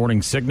lifeguards here in the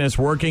morning sickness.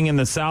 Working in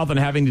the South and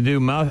having to do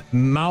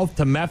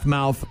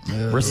mouth-to-mouth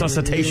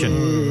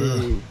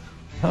resuscitation.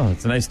 Oh,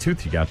 it's a nice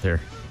tooth you got there.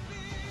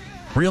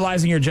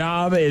 Realizing your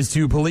job is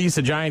to police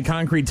a giant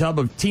concrete tub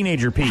of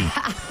teenager pee.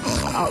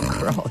 Oh,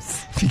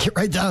 gross. If you get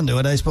right down to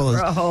it, I suppose.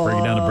 Bring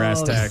it down to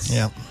brass tacks.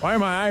 Yeah. Why are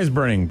my eyes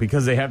burning?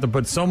 Because they have to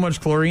put so much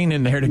chlorine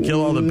in there to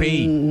kill all the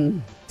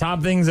pee.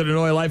 Top things that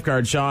annoy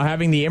lifeguards, Shaw.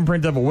 Having the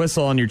imprint of a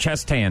whistle on your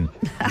chest tan.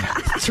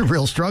 It's a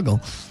real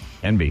struggle.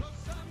 Envy.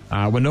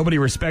 When nobody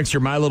respects your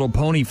My Little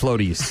Pony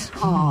floaties.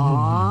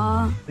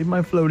 Aww. Leave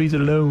my floaties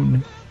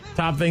alone.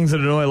 Top things that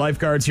annoy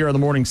lifeguards here on the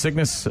morning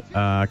sickness.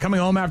 Coming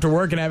home after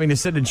work and having to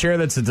sit in a chair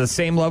that's at the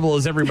same level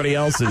as everybody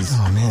else's.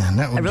 Oh, man.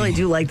 That would I really be,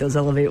 do like those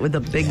elevator with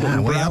the big Yeah,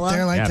 way umbrella. up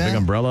there like that. Big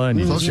umbrella. And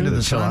you Closer just to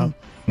the chill sun. out.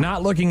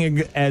 Not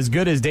looking as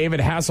good as David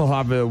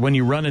Hasselhoff when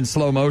you run in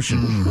slow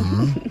motion.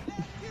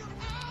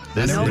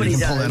 Nobody can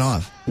does. pull that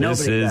off. This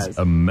Nobody is does.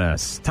 a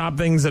mess. Top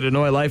things that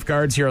annoy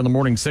lifeguards here on the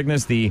morning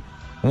sickness. The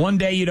one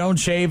day you don't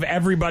shave,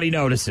 everybody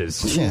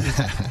notices.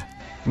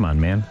 Come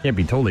on, man. Can't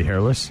be totally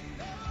hairless.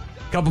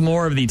 Couple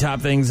more of the top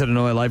things that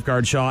annoy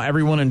lifeguard, Shaw.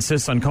 Everyone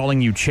insists on calling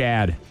you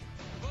Chad.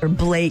 Or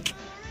Blake.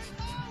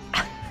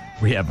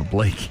 We have a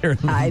Blake here.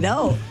 I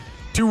know.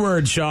 2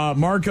 words, Shaw.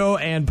 Marco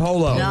and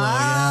Polo.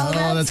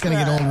 That's going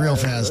to get old real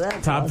fast.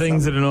 Top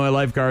things at Illinois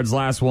Lifeguards.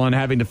 Last one,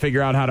 having to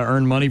figure out how to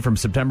earn money from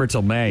September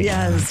till May.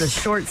 Yeah, it's a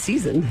short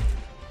season.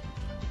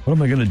 What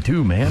am I going to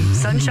do, man?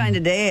 Sunshine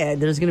today.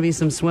 There's going to be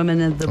some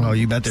swimming at the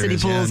you bet there city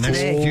is. pools Next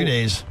today. few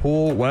days.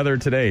 Pool weather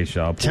today,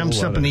 Shaw.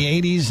 Temps up in the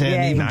 80s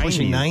and even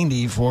pushing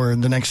 90 for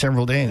the next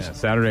several days. Yeah,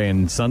 Saturday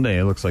and Sunday,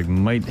 it looks like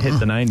might hit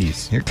the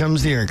 90s. Here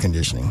comes the air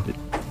conditioning.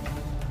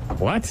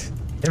 What?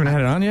 You haven't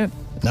had it on yet?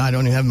 No, I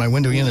don't even have my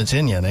window units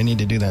in yet. I need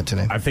to do that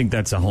today. I think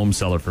that's a home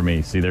seller for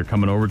me. See, they're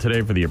coming over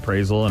today for the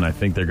appraisal, and I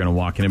think they're going to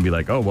walk in and be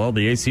like, oh, well,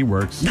 the AC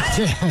works.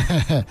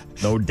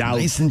 No doubt.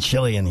 Nice and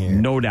chilly in here.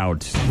 No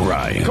doubt.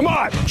 Ryan. Come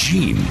on.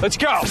 Gene. Let's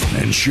go.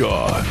 And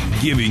Shaw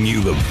giving you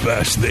the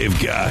best they've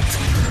got.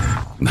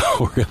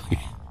 No, really.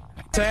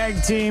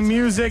 Tag team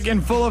music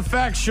in full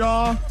effect,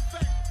 Shaw.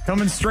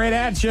 Coming straight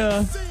at you.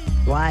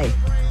 Why?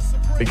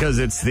 Because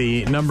it's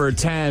the number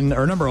 11,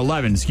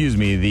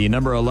 the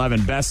number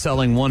 11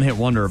 best-selling one-hit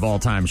wonder of all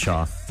time,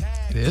 Shaw.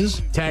 It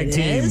is? Tag It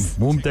team. is?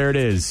 Whoop, there it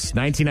is.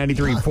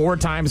 1993, 4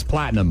 times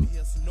platinum.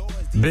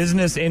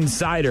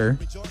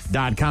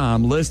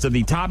 BusinessInsider.com list of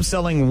the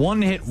top-selling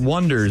one-hit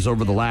wonders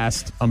over the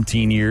last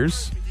umpteen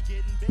years.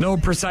 No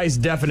precise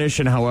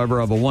definition, however,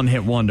 of a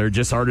one-hit wonder,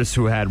 just artists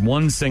who had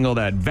one single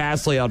that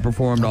vastly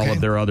outperformed all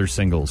of their other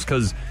singles.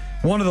 Because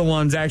one of the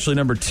ones, actually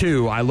number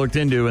 2, I looked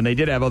into, and they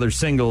did have other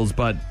singles,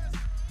 but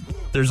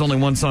there's only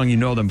one song you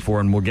know them for,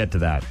 and we'll get to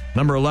that.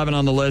 Number 11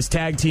 on the list,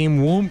 Tag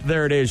Team, Whoop,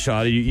 there it is,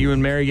 Shaw. You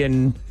and Mary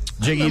getting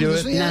jiggy to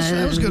it? Yes,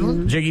 that was a good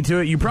one. Jiggy to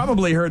it. You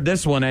probably heard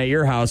this one at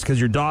your house because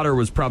your daughter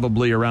was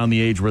probably around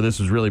the age where this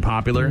was really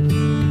popular.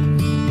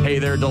 Hey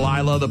There,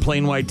 Delilah, the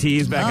Plain White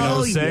Tees back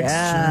in 06.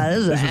 Yeah,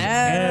 this is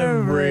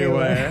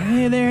Everywhere.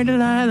 Hey there,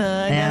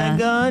 Delilah, I got a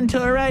gun to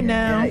her right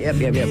now. Yep.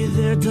 Hey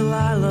there,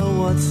 Delilah,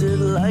 what's it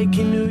like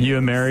in New York? You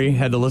and Mary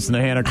had to listen to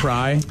Hannah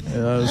cry I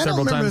several don't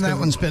remember times. that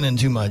one spinning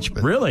too much.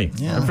 But Really?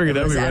 Yeah. I figured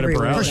that would be was right up her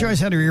everywhere. Of course, she alley. always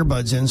had her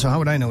earbuds in, so how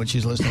would I know what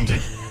she's listening to?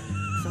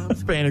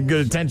 Paying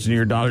good attention to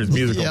your daughter's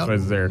musical Yep.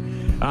 choices there.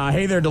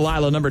 Hey There,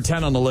 Delilah, number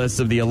 10 on the list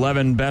of the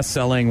 11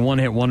 best-selling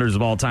one-hit wonders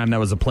of all time. That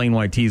was a Plain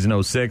White Tees in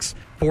 06.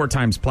 4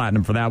 times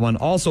platinum for that one.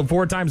 Also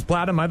 4 times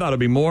platinum, I thought it'd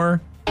be more.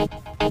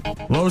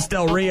 Los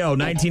Del Rio,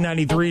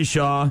 1993,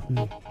 Shaw.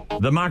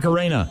 The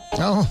Macarena.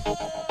 Oh,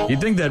 You'd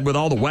think that with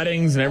all the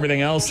weddings and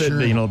everything else, Sure.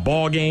 that,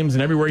 ball games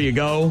and everywhere you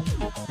go,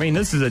 I mean,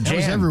 this is a that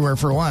was jam. everywhere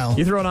for a while.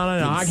 You throw it on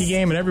in a hockey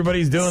game and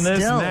everybody's doing this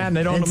Still. and that, and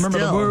they don't It's remember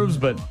the still. moves,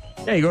 but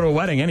yeah, you go to a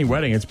wedding, any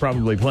wedding, it's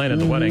probably playing at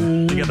the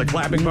wedding. You get the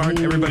clapping part,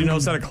 everybody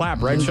knows how to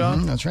clap, right, Shaw?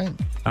 That's right.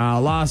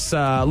 Los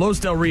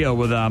Del Rio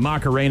with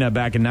Macarena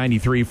back in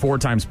 93, 4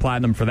 times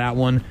platinum for that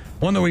one.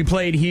 One that we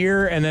played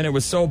here, and then it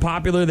was so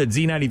popular that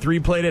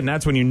Z93 played it, and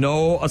that's when you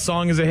know a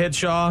song is a hit,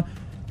 Shaw.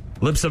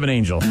 Lips of an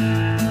Angel.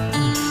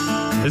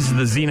 This is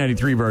the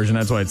Z93 version,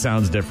 that's why it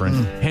sounds different.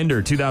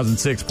 Hinder,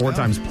 2006, 4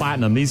 times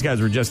platinum. These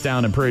guys were just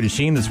down in Prairie du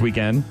Chien this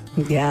weekend.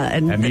 Yeah,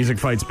 And and Music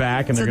Fights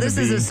Back, and so they're going this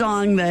to is be... a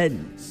song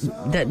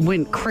that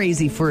went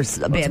crazy for a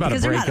band about a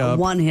because they're not a breakup.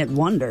 one-hit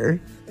wonder.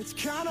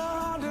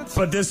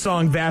 But this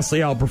song vastly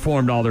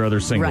outperformed all their other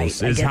singles,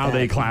 Right, I is get how that.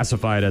 they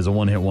classify it as a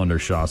one-hit wonder,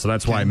 Shaw. So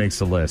that's why it makes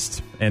the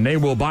list. And they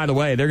will, by the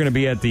way, they're going to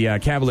be at the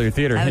Cavalier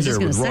Theater, I was Hinder,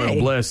 just with gonna Royal say.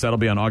 Bliss. That'll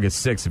be on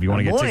August 6th if you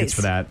want to get Boys. tickets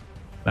for that.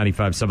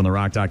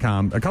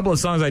 957therock.com. A couple of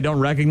songs I don't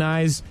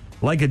recognize,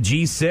 like a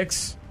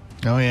G6,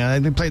 Oh, yeah,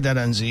 they played that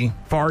on Z.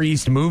 Far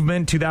East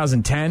Movement,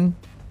 2010.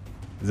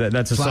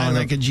 That's a Fly song.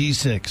 like a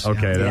G6.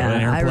 Okay, Yeah.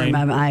 an Yeah, I airplane.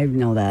 remember. I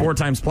know that. 4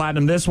 times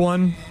platinum. This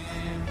one,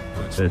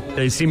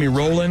 They See Me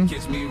Rolling,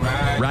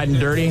 Riding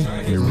Dirty,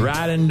 You're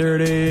Riding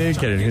Dirty.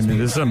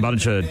 This is a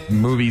bunch of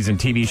movies and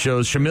TV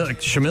shows.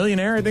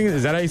 Chameleonaire, I think.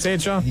 Is that how you say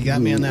it, Shaw? You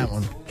got me on that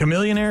one.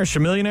 Chameleonaire?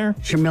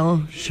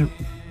 Shamil.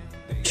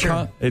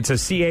 Sure. It's a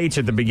CH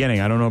at the beginning.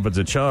 I don't know if it's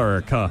a ch or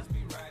a k.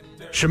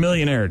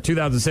 Chameleonaire,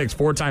 2006,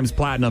 4 times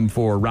platinum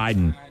for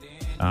Riding.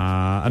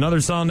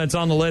 Another song that's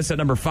on the list at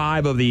number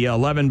 5 of the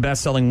 11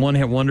 best-selling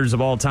one-hit wonders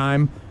of all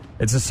time.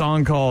 It's a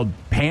song called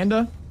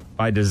Panda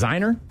by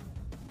Designer,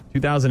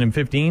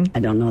 2015. I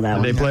don't know that Did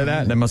one. they play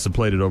that? They must have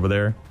played it over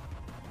there.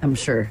 I'm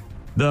sure.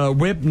 The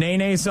Whip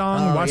Nene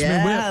song, Oh, Watch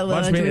yeah, Me Whip.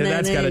 Watch Me.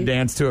 That's got a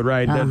dance to it,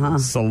 right? Uh-huh.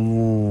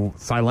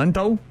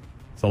 Silento?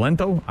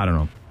 I don't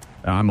know.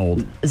 I'm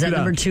old. Is that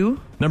number 2?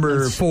 Number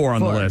That's 4 on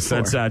the 4, list.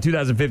 4. That's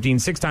 2015,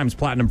 6 times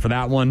platinum for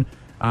that one.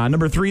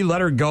 Number 3, Let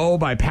Her Go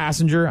by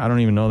Passenger. I don't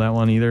even know that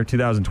one either.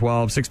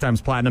 2012, 6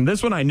 times platinum.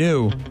 This one I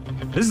knew.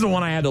 This is the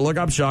one I had to look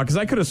up, Shaw, because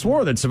I could have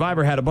swore that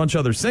Survivor had a bunch of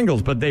other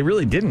singles, but they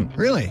really didn't.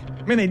 Really?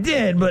 I mean, they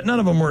did, but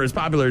none of them were as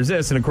popular as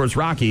this. And, of course,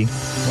 Rocky Well,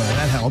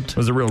 that helped.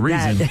 was a real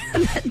reason.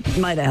 That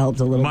might have helped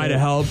a little Might bit.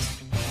 have helped.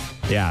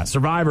 Yeah,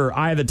 Survivor,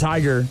 Eye of the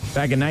Tiger,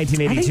 back in I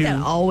 1982. think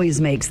that always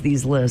makes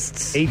these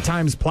lists 8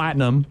 times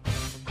platinum.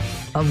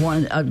 of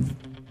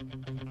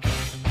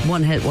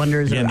one-hit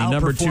wonders. Yeah, or the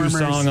number 2 outperformers.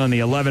 song on the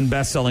 11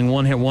 best-selling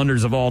one-hit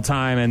wonders of all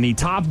time. And the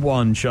top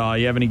one, Shaw,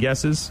 you have any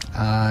guesses?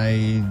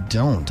 I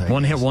don't.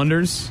 One-hit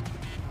wonders?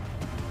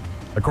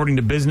 According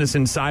to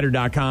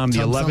BusinessInsider.com,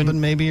 the 11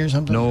 something maybe or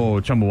something. No,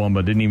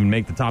 Chumbawamba didn't even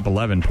make the top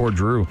 11. Poor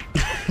Drew.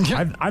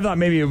 I thought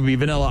maybe it would be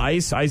Vanilla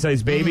Ice, Ice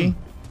Ice Baby.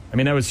 I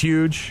mean, that was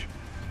huge.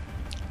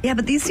 Yeah,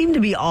 but these seem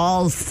to be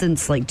all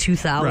since like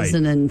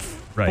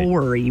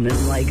 2004,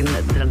 even. Like, and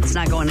it's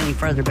not going any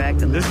farther back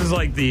than This that. is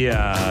like the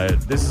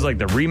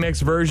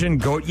remix version.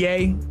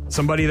 Goat-Ye,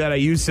 somebody that I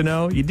used to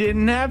know. You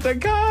didn't have to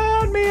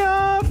cut me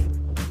off.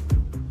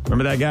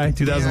 Remember that guy?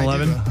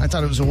 2011. Yeah, I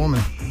thought it was a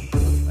woman.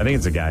 I think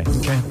it's a guy.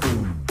 Okay.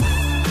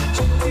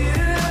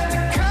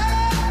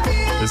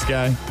 This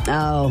guy.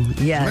 Oh,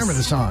 yes. Remember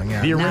the song?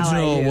 Yeah. The Now I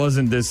original do.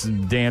 wasn't this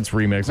dance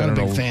remix. Not I a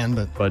don't big know.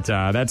 fan, but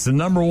that's the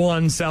number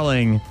one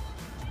selling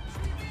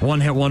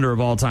one-hit wonder of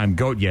all time,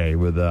 Goat-Ye,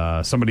 with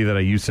somebody that I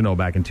used to know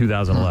back in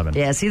 2011.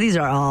 Yeah, see, these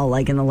are all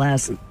like in the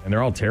last And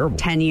they're all terrible.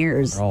 10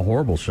 years. They're all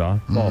horrible, Shaw.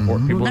 All people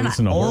They're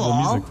listen to not horrible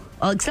all. music.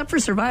 Well, except for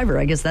Survivor.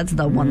 I guess that's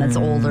the one that's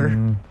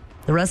older.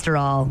 The rest are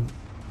all in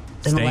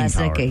the Staying last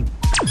power. decade.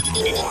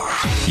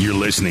 You're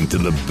listening to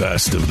the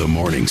best of the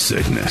morning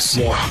sickness.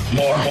 More.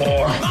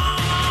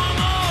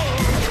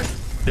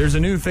 There's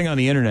a new thing on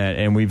the internet,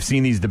 and we've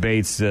seen these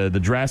debates. The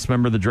dress,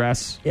 remember the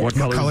dress? Yes. What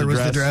color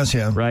was the dress?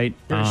 Yeah. Right?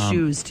 There's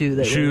shoes, too.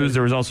 That Shoes.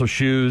 There was also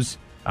shoes.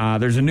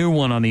 There's a new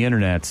one on the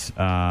internet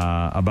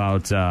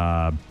about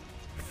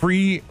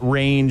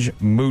free-range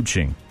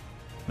mooching.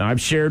 Now,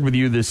 I've shared with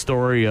you this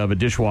story of a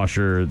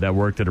dishwasher that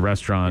worked at a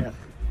restaurant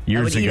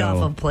years would ago. eat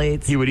off of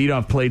plates. He would eat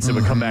off plates that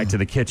would come back to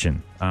the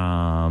kitchen.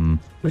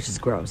 Which is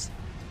gross.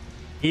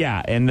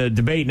 Yeah, and the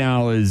debate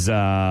now is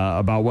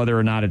about whether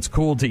or not it's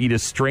cool to eat a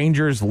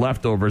stranger's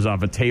leftovers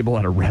off a table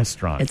at a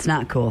restaurant. It's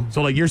not cool.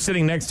 So, like, you're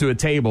sitting next to a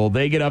table,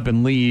 they get up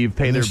and leave,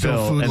 pay And their there's still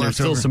bill, food and there's left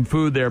still over. some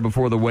food there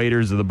before the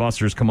waiters or the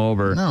busters come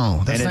over. No,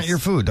 that's And not it's- your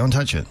food. Don't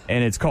touch it.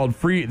 And it's called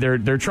free.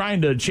 They're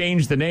trying to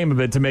change the name of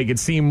it to make it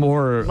seem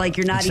more Like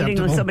you're not eating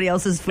Acceptable. somebody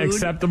else's food.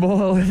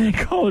 acceptable. They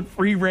call it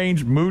free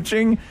range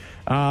mooching.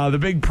 The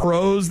big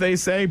pros, they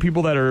say,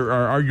 people that are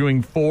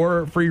arguing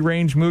for free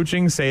range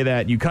mooching, say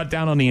that you cut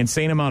down on the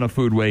insane amount of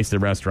food waste at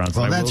restaurants.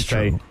 Well, And that's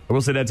true. I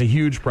will say that's a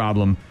huge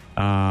problem.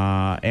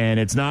 And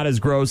it's not as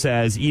gross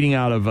as eating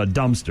out of a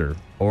dumpster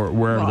or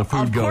wherever the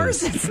food of goes.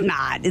 course it's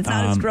not. It's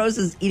not as gross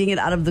as eating it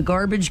out of the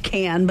garbage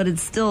can, but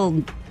it's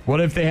still... What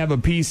if they have a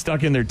piece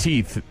stuck in their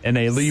teeth and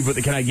they leave with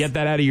it? Can I get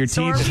that out of your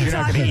So teeth? are If we you're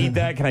not going to talking- eat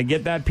that, can I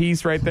get that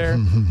piece right there?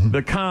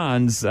 The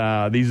cons,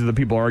 these are the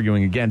people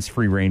arguing against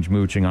free-range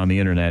mooching on the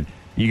internet.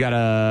 You got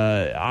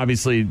to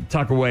obviously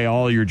tuck away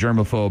all your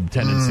germaphobe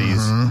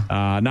tendencies.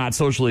 Not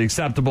socially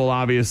acceptable,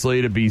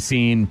 obviously, to be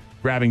seen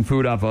grabbing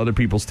food off of other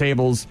people's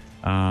tables.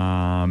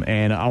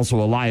 And also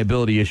a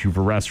liability issue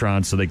for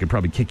restaurants, so they could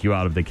probably kick you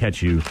out if they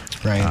catch you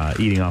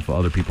eating off of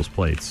other people's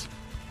plates.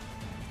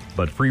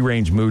 But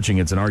free-range mooching,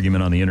 it's an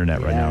argument on the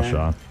internet right now,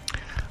 Shaw.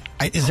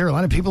 Is there a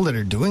lot of people that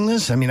are doing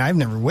this? I mean, I've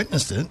never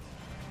witnessed it.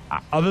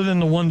 Other than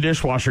the one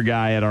dishwasher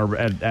guy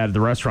at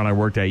the restaurant I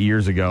worked at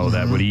years ago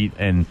that would eat,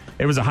 and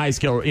it was a high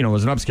scale, it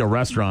was an upscale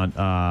restaurant,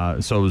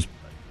 so it was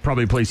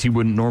probably a place he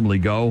wouldn't normally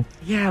go.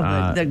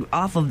 Yeah, but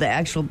off of the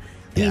actual...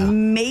 I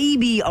mean,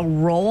 maybe a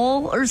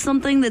roll or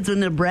something that's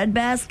in a bread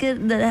basket.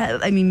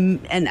 And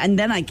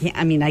then I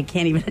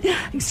can't even.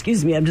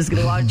 Excuse me. I'm just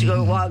going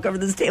to walk over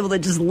this table that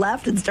just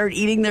left and start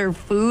eating their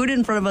food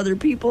in front of other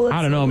people.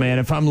 I don't know, man.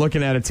 If I'm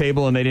looking at a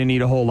table and they didn't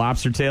eat a whole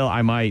lobster tail,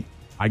 I might.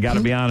 I got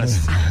to be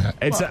honest.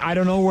 I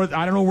don't know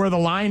where the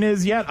line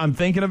is yet. I'm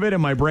thinking of it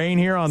in my brain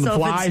here on the So if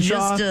fly, it's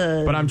Shaw.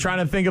 just But I'm trying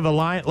to think of the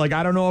line. Like,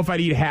 I don't know if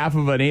I'd eat half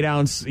of an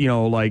 8-ounce,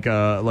 like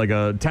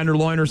a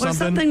tenderloin or Or something.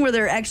 something where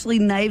they're actually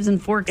knives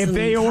and forks. If and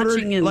they ordered,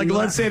 touching and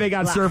let's say they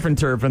got surf and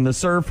turf, and the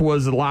surf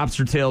was the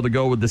lobster tail to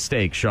go with the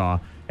steak, Shaw,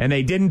 and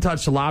they didn't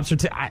touch the lobster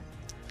tail.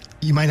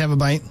 You might have a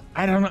bite.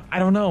 I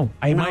don't know.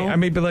 I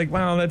may be like,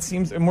 wow, that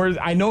seems. And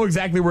I know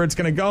exactly where it's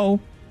going to go.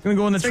 It's going to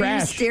go in the So trash.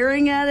 you're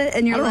staring at it,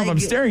 and you're I don't like, know if I'm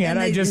staring at and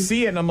it. I just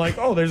see it, and I'm like,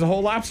 oh, there's a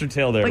whole lobster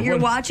tail there. But you're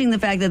watching the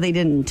fact that they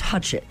didn't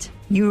touch it.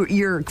 You're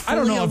fully I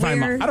don't know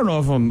aware. if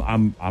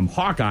I'm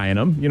Hawkeyeing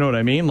them. You know what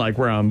I mean? Like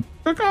where I'm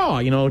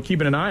like,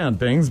 keeping an eye on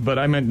things. But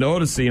I meant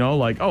notice,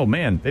 like, oh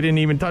man, they didn't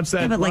even touch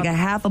that. Yeah, but like a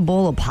half a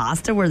bowl of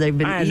pasta where they've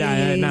been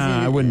eating.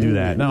 Nah, I wouldn't do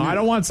that. No, I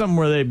don't want something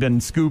where they've been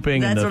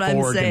scooping That's and the what I'm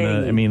fork saying.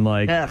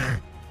 and Ugh.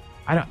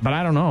 I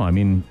don't know. I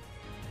mean,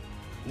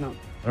 No.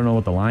 I don't know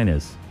what the line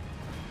is.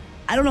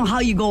 I don't know how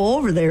you go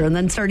over there and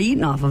then start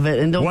eating off of it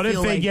and don't What if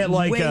feel they get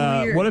way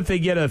weird. what if they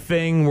get a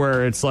thing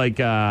where it's like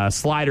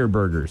slider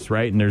burgers,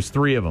 right? And there's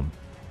 3 of them,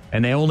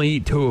 and they only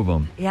eat 2 of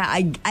them. Yeah,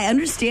 I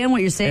understand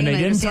what you're saying. And they I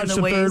didn't understand touch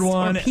the the third waste.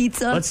 one. Or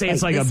pizza. Let's say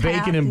it's like a this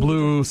bacon and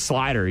blue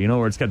slider,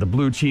 where it's got the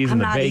blue cheese I'm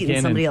and the not bacon.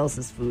 eating somebody and,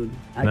 else's food.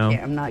 No?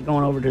 I'm not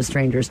going over to a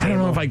stranger's I table.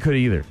 don't know if I could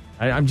either.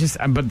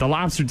 But the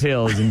lobster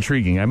tail is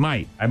intriguing. I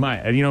might.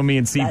 You know me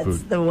and seafood.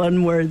 That's the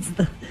one where it's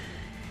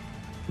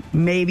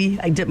maybe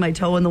I dip my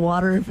toe in the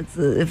water if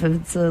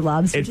it's a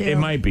lobster tail. It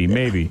might be,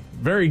 maybe.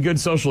 Very good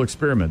social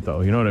experiment, though.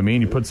 You know what I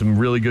mean? You put some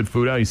really good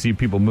food out, you see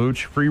people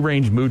mooch.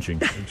 Free-range mooching.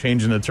 They're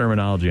changing the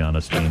terminology on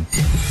us, Gene.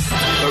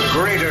 The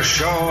greatest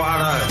show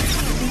on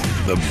earth.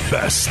 the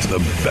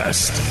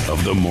best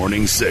of the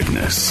morning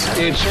sickness.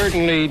 It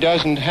certainly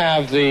doesn't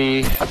have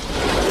the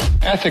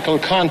ethical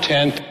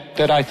content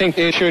that I think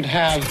it should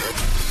have.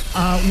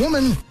 A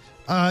woman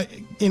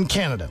in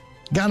Canada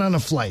got on a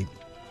flight,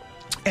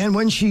 and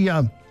when she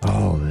I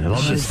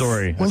love this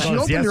story. when she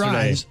opened her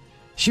eyes,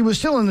 she was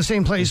still in the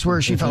same place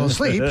where she fell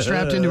asleep,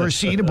 strapped into her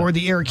seat aboard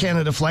the Air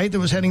Canada flight that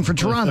was heading for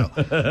Toronto.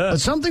 But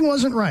something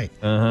wasn't right.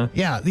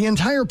 Yeah, the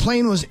entire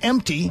plane was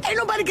empty. Ain't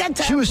nobody got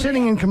time. She was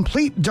sitting in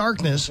complete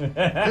darkness.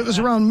 It was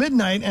around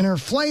midnight, and her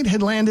flight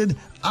had landed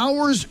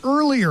hours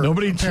earlier.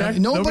 Nobody checked?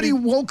 Nobody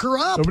woke her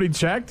up. Nobody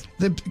checked?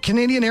 The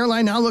Canadian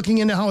airline now looking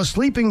into how a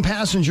sleeping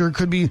passenger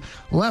could be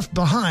left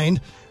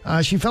behind.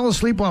 She fell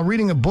asleep while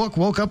reading a book,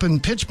 woke up in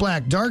pitch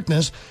black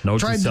darkness. Note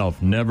to self,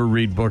 never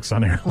read books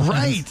on airlines.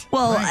 Right.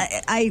 Well,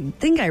 right. I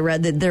think I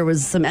read that there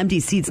was some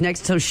empty seats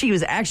next, so she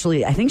was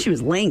actually, I think she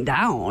was laying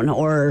down,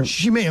 or...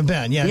 She may have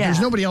been, yeah. There's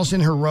nobody else in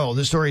her row.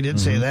 The story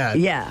did say that.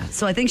 Yeah,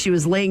 so I think she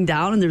was laying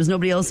down and there was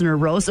nobody else in her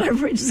row, so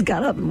everybody just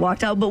got up and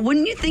walked out. But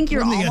wouldn't you think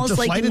you're Wouldn't almost the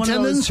like flight one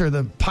attendants of those...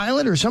 or the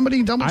pilot or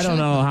somebody double I don't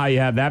know how you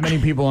have that many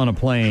people on a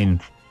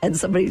plane. And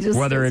somebody just...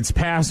 Whether it's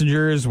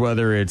passengers,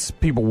 whether it's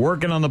people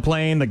working on the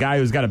plane, the guy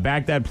who's got to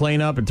back that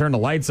plane up and turn the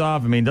lights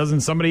off. I mean,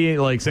 doesn't somebody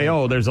say,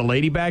 oh, there's a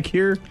lady back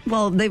here?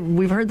 Well,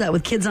 we've heard that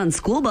with kids on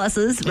school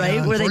buses, right?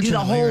 Yeah, where they do the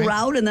whole unfortunately,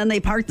 right? route and then they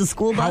park the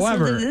school bus.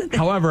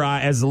 However,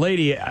 as a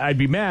lady, I'd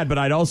be mad, but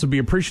I'd also be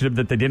appreciative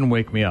that they didn't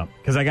wake me up.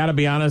 Because I got to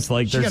be honest,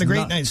 She got a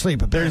great night's sleep,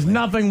 There's apparently.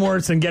 nothing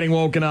worse than getting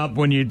woken up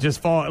when you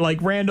just fall, like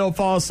rando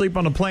fall asleep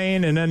on a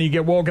plane and then you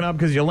get woken up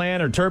because you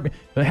land or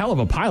the hell of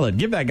a pilot.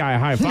 Give that guy a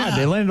high five. Yeah.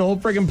 They landed the whole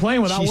friggin'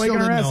 plane without She waking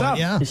still her didn't ass know up. it,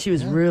 yeah. She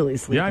was really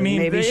sleeping. Yeah, I mean,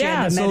 maybe she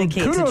had to so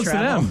medicate kudos to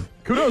travel. them.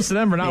 Kudos to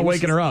them for not Maybe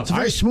waking her up. It's a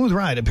very smooth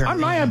ride,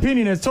 apparently. My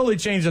opinion is totally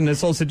changing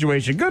this whole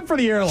situation. Good for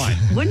the airline.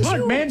 Wouldn't Look,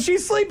 you- man,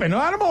 she's sleeping.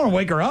 I don't want to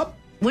wake her up.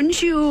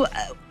 Wouldn't you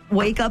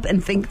wake up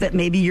and think that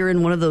maybe you're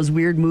in one of those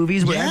weird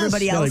movies where Yes.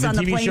 everybody Yeah, else like on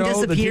the the TV plane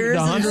show, disappears?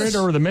 the 100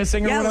 or the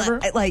Missing or Yeah,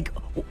 whatever? like,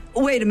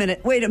 wait a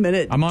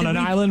minute. I'm on an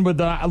island with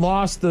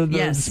the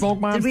Yes. smoke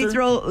monster. Did we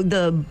throw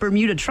the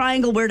Bermuda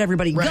Triangle? Where'd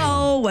everybody Right.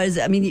 go? Would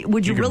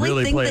you You could really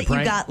really think play a that you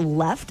prank. got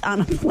left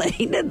on a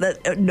plane and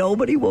that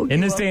nobody woke In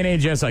you this up? day and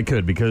age, yes, I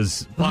could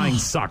because flying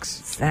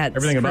sucks. That's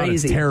Everything about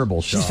crazy. it's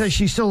terrible. She Shaw. says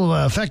she's still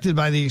affected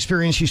by the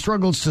experience. She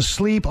struggles to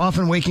sleep,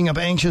 often waking up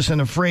anxious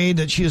and afraid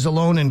that she is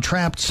alone and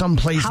trapped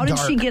someplace How dark.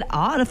 did she get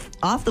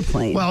off the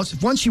plane? Well,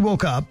 once she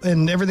woke up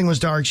and everything was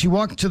dark, she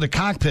walked to the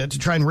cockpit to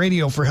try and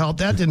radio for help.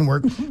 That didn't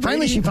work.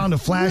 Finally, she found a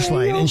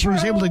flashlight, and she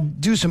was able to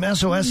do some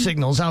SOS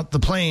signals out the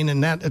plane,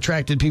 and that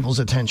attracted people's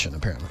attention,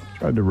 apparently.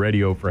 Tried to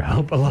radio for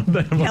help. I love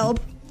that. Help.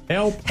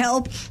 Help.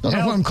 Help. I don't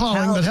know who I'm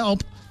calling, but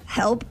help.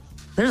 Help.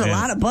 There's a Yeah.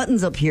 lot of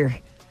buttons up here.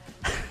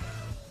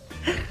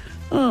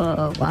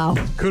 Oh, wow.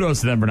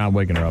 Kudos to them for not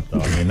waking her up,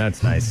 though. I mean,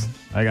 that's nice.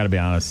 I got to be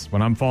honest.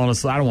 When I'm falling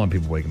asleep, I don't want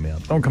people waking me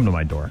up. Don't come to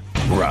my door.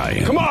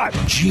 Ryan. Come on.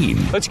 Gene.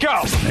 Let's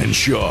go. And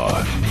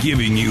Shaw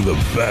giving you the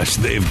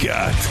best they've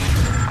got.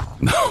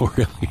 No,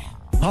 really.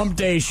 Hump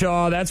Day,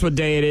 Shaw. That's what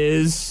day it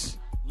is.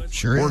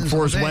 Sure is.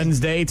 Workforce Okay.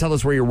 Wednesday. Tell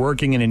us where you're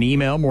working in an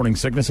email. Morning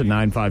Sickness at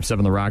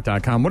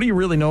 957therock.com. What do you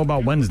really know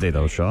about Wednesday,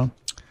 though, Shaw?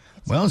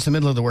 Well, it's the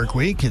middle of the work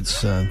week.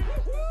 It's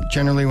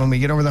generally when we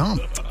get over the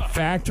hump.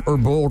 Fact or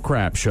bull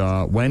crap,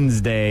 Shaw?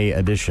 Wednesday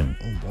edition.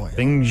 Oh, boy.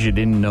 Things you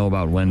didn't know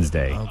about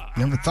Wednesday.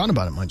 Never thought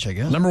about it much, I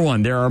guess. Number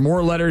one, there are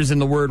more letters in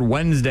the word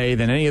Wednesday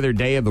than any other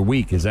day of the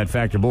week. Is that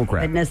fact or bull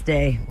crap?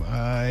 Wednesday.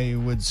 I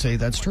would say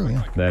that's true,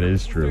 yeah. That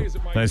is true.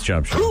 Nice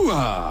job,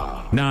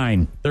 Shaw.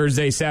 9.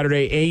 Thursday,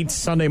 Saturday, 8.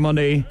 Sunday,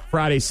 Monday,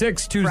 Friday,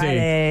 6. Tuesday,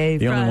 Friday,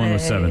 the only one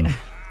with Friday. 7.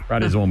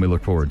 Friday's the one we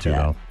look forward to, Yeah.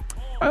 though.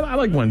 I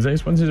like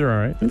Wednesdays. Wednesdays are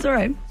all right. It's all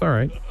right. It's all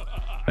right.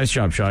 Nice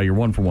job, Shaw. You're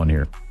 1 for 1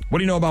 here. What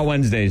do you know about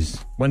Wednesdays?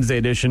 Wednesday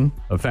edition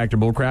of Fact or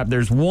Bullcrap.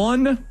 There's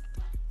one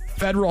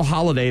federal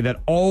holiday that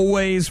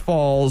always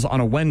falls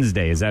on a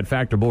Wednesday. Is that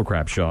fact or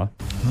bullcrap, Shaw?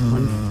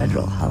 One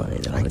federal holiday.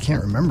 That I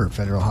can't remember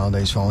federal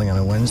holidays falling on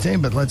a Wednesday,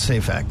 but let's say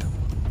fact.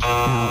 It's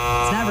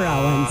never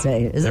on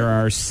Wednesday, is There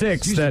it? are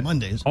 6 usually that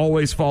Mondays.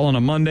 always fall on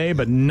a Monday,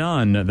 but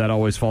none that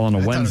always fall on a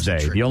thought it was a Wednesday.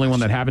 trick The only one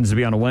that question. happens to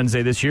be on a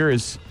Wednesday this year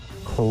is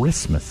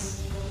Christmas.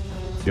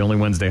 It's the only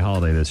Wednesday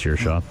holiday this year,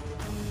 Shaw.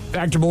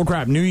 Fact or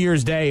bullcrap, New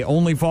Year's Day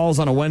only falls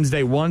on a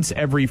Wednesday once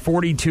every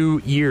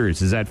 42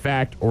 years. Is that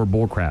fact or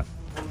bullcrap?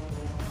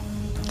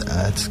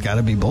 That's got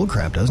to be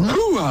bullcrap, doesn't it?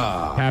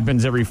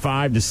 Happens every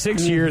 5 to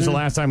 6 years. The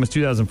last time was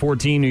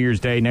 2014, New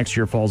Year's Day. Next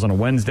year falls on a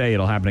Wednesday.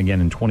 It'll happen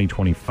again in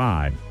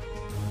 2025.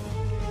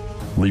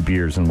 Leap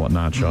years and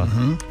whatnot, Shaw.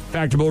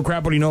 Fact or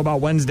bullcrap, what do you know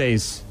about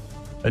Wednesdays?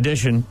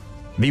 Edition.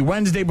 The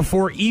Wednesday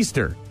before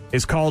Easter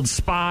is called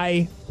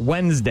Spy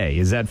Wednesday.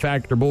 Is that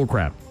fact or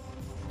bullcrap?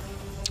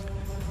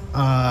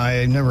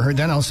 I never heard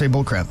that. I'll say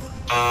bullcrap.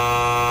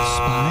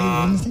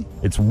 Spy Wednesday?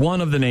 It's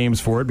one of the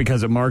names for it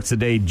because it marks the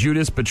day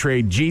Judas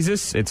betrayed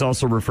Jesus. It's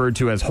also referred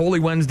to as Holy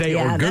Wednesday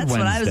Yeah, or Good that's Wednesday.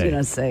 what I was going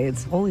to say.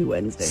 It's Holy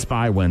Wednesday.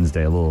 Spy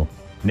Wednesday, a little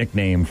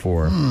nickname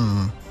for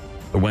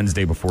the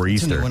Wednesday before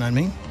It's a new Easter. one on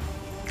me.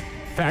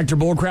 Fact or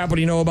bullcrap, what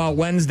do you know about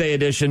Wednesday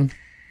edition?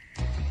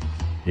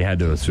 You had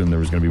to assume there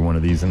was going to be one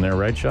of these in there,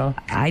 right, Shaw?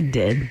 I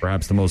did.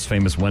 Perhaps the most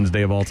famous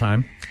Wednesday of all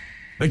time.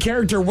 The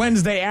character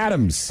Wednesday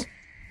Addams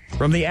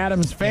from the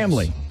Addams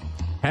Family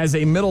has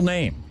a middle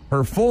name.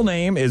 Her full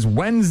name is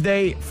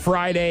Wednesday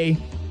Friday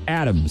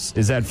Addams.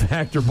 Is that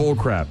fact or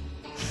bullcrap?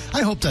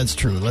 I hope that's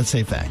true. Let's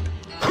say fact.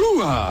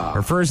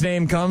 Her first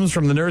name comes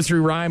from the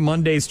nursery rhyme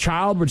Monday's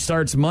Child, which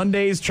starts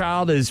Monday's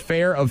child is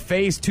fair of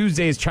face,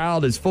 Tuesday's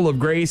child is full of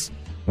grace,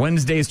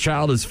 Wednesday's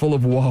child is full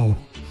of woe.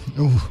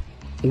 Ooh.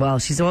 Well,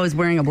 she's always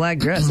wearing a black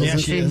dress, isn't Yeah,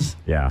 she? she is.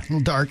 Yeah. A little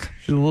dark.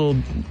 She's a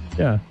little,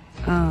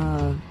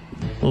 a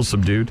little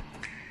subdued.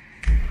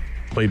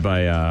 Played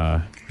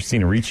by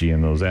Christina Ricci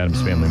in those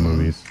Addams Family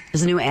movies.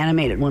 There's a new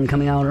animated one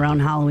coming out around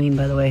Halloween,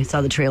 by the way.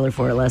 Saw the trailer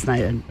for it last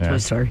night at Toy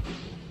Story.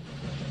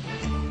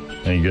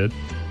 Any good?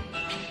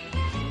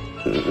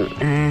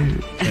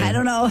 I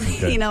don't know.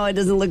 Okay. It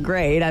doesn't look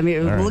great. I mean,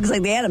 it right. looks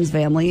like the Addams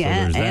Family, So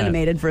there's that.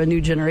 animated for a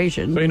new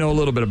generation. So you know a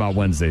little bit about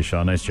Wednesday,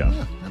 Shaw. Nice job.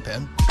 Not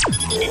bad.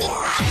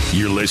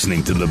 You're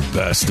listening to the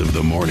best of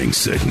the morning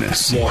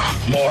sickness. More.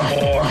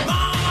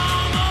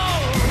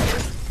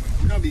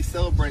 We're going to be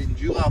celebrating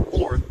July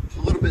 4th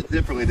a little bit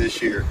differently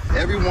this year.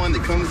 Everyone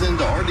that comes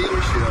into our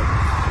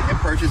dealership and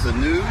purchase a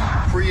new,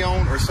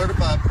 pre-owned, or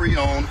certified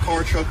pre-owned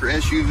car, truck, or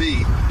SUV,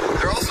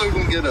 they're also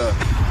going to get a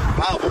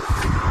Bible,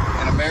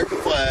 an American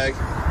flag,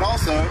 and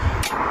also a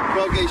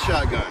 12-gauge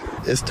shotgun.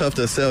 It's tough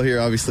to sell here,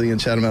 obviously, in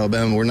Chatham,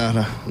 Alabama. We're not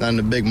in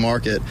a big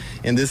market,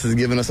 and this has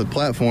given us a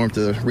platform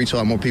to reach a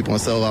lot more people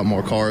and sell a lot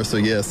more cars. So,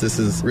 yes, this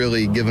has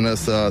really given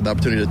us the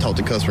opportunity to talk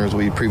to customers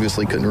we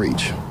previously couldn't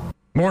reach.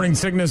 Morning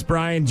Sickness,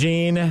 Brian,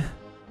 Gene,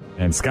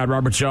 and Scott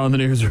Robert Shaw in the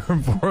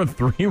newsroom for a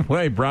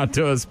three-way brought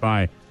to us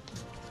by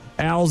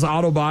Al's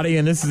Auto Body,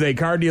 and this is a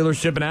car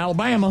dealership in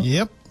Alabama.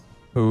 Yep.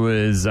 Who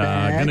is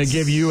going to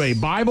give you a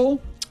Bible,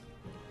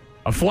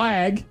 a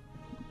flag,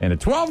 and a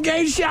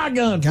 12-gauge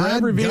shotgun for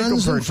every vehicle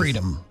guns and purchase.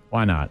 freedom.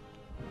 Why not?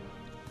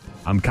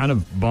 I'm kind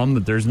of bummed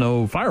that there's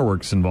no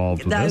fireworks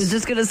involved with I this. was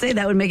just going to say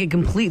that would make it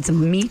complete.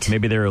 Some meat.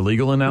 Maybe they're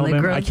illegal in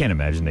Alabama. grow- I can't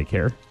imagine they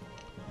care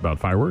about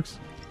fireworks.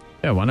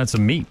 Yeah, why not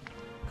some meat?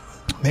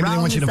 Maybe they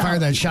Round want you to this fire out.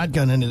 that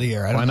shotgun into the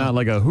air. I Why don't know. not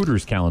like a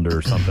Hooters calendar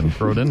or something?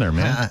 Throw it in there,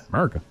 man.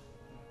 America.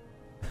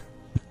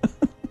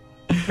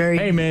 Very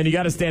Hey, man, you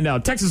got to stand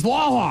out. Texas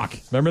Law Hawk.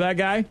 Remember that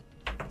guy?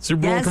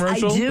 Super Bowl Yes, I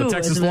commercial? do. The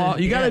Texas Isn't Law.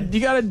 it? You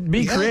gotta be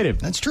Yeah, creative.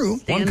 That's true. One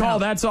Stand call, out.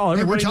 that's all. Hey,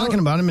 we're Everybody talking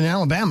knows, about him in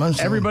Alabama.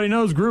 So. everybody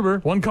knows Gruber.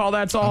 One call,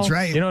 that's all. That's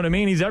right. You know what I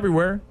mean? He's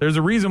everywhere. There's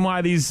a reason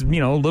why these,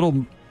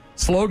 little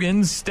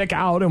slogans stick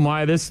out and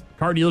why this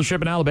car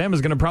dealership in Alabama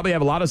is going to probably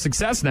have a lot of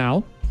success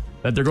now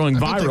that they're going I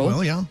bet they viral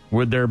will, yeah.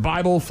 with their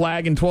Bible,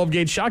 flag, and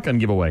 12-gauge shotgun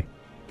giveaway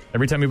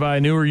every time you buy a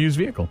new or used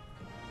vehicle.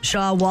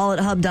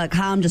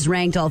 ShawWalletHub.com just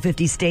ranked all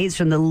 50 states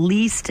from the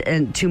least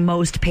to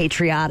most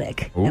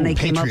patriotic. Ooh, and they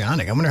came up.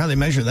 patriotic. I wonder how they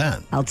measure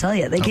that. I'll tell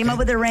you. They came Okay. up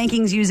with their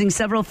rankings using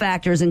several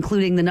factors,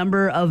 including the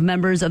number of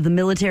members of the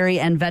military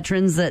and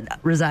veterans that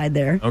reside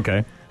there.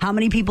 Okay. How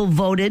many people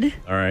voted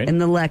All right. in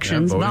the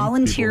elections, Yeah, voting.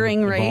 volunteering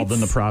People rates, involved in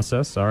the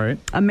process. All right.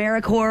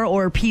 AmeriCorps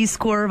or Peace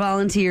Corps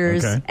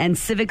volunteers, Okay. and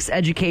civics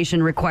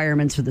education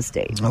requirements for the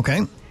state. Okay.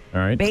 All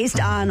right. Based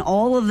on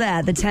all of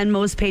that, the 10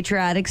 most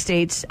patriotic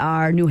states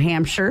are New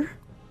Hampshire,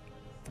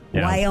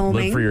 Yeah, Wyoming.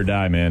 Live free or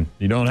die, man.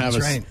 You don't have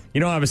That's right. you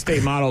don't have a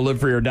state motto, live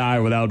free or die,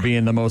 without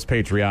being the most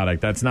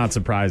patriotic. That's not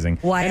surprising.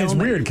 And it's Wyoming.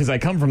 weird because I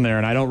come from there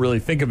and I don't really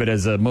think of it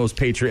as a most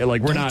patriot.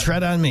 Like we're Don't not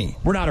tread on me.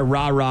 we're not a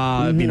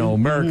rah-rah,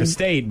 America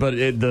state, but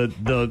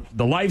the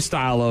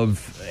lifestyle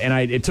of, and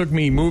it took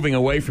me moving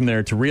away from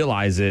there to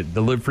realize it,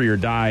 the live free or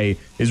die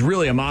is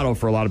really a motto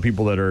for a lot of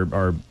people that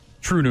are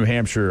true New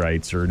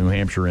Hampshireites or New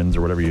Hampshireans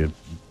or whatever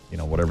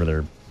whatever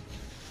they're.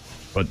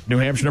 But New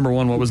Hampshire, number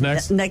one, what was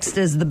next? Next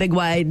is the big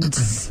wide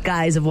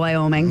skies of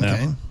Wyoming,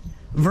 Okay.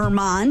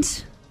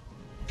 Vermont,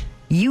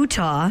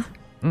 Utah,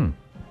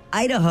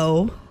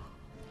 Idaho,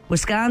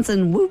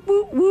 Wisconsin, whoop,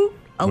 whoop, whoop,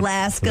 Was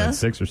Alaska, that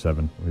 6 or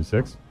 7? Was it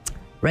 6?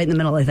 right in the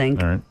middle, I think,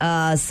 All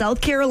right.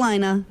 South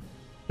Carolina,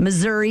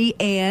 Missouri,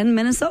 and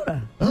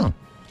Minnesota. Oh.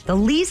 The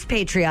least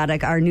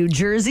patriotic are New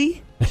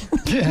Jersey,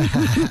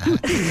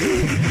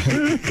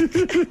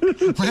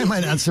 Why am I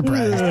not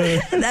surprised?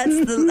 that's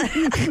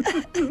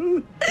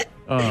the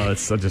Oh,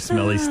 it's such a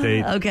smelly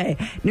state. okay.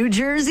 New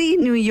Jersey,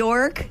 New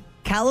York,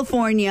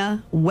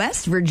 California,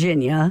 West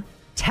Virginia,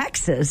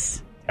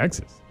 Texas,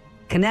 Texas.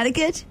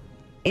 Connecticut,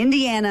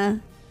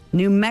 Indiana,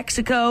 New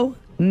Mexico,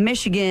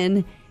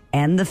 Michigan,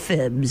 and the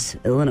Fibs,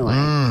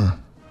 Illinois.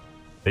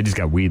 They just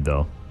got weed,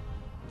 though.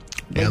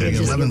 Yeah, the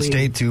just 11th weed.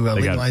 state to They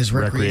legalize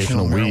got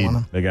recreational weed.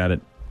 marijuana. They got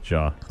it,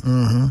 Shaw.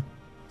 Mm-hmm.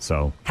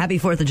 So, Happy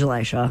 4th of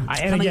July, Shaw. and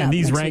Coming again, up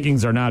these next week.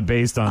 rankings are not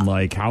based on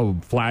like how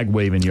flag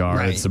waving you are.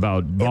 Right. It's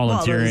about Well,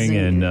 volunteering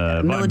those,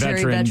 and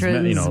military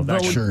veterans.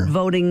 vote, Sure.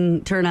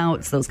 voting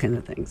turnouts, those kind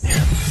of things.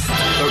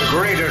 The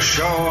greatest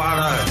show on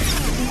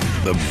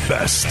earth. The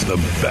best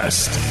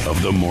of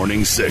the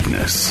morning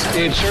sickness.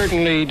 It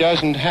certainly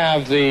doesn't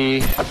have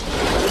the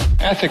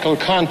ethical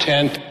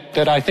content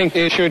that I think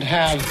it should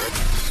have.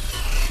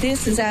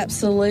 This is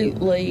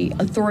absolutely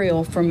a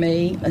thrill for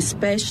me,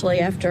 especially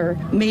after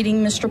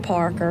meeting Mr.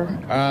 Parker.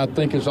 I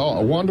think it's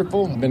all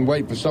wonderful. I've been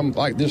waiting for something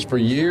like this for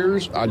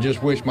years. I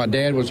just wish my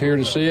dad was here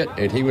to see it,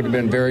 and he would have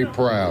been very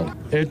proud.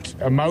 It's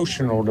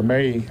emotional to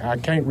me. I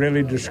can't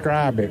really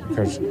describe it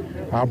because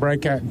I'll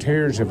break out in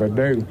tears if I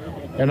do.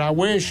 And I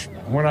wish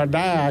when I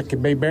die I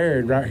could be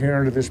buried right here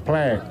under this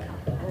plaque.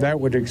 That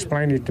would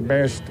explain it the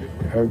best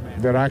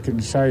that I can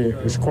say.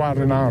 It's quite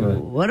an honor.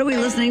 What are we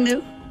listening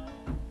to?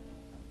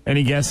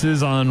 Any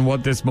guesses on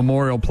what this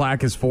memorial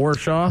plaque is for,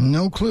 Shaw?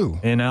 No clue.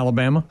 In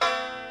Alabama?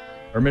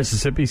 Or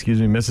Mississippi,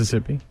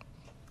 Mississippi.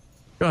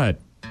 Go ahead.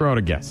 Throw out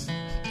a guess.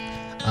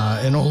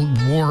 An old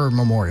war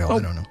memorial. I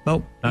don't know.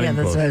 Nope. Not even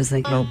that's close. what I was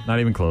thinking. Nope. Not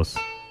even close.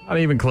 Not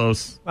even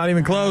close. Not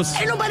even close.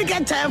 Ain't nobody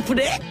got time for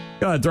that.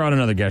 Go ahead. Throw out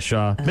another guess,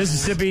 Shaw.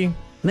 Mississippi.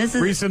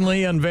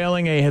 Recently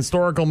unveiling a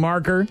historical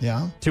marker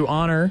to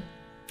honor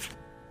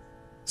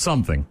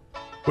something.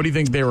 What do you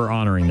think they were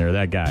honoring there,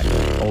 that guy?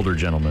 Older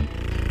gentleman.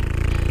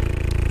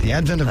 The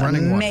advent of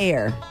running water.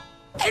 Mayor.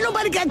 Ain't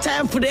nobody got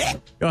time for that.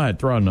 Go ahead,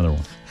 throw out another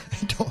one.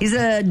 He's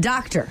a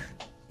doctor.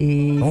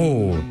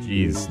 Oh,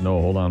 jeez. No,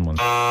 hold on one.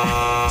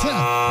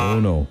 Oh,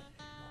 no.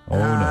 Oh,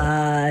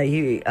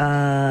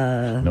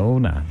 no. No,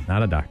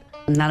 not a doctor.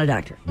 Not a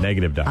doctor.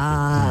 Negative doctor.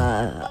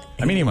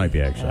 I mean, he might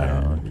be, actually. I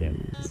don't know.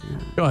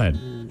 Can't. Go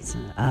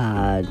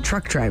ahead.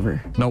 Truck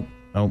driver. Nope.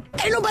 Ain't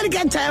nobody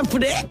got time for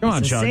that. Come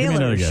on, He's a Shaw. Give me sailor,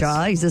 another guess.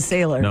 Shaw. He's a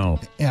sailor. No.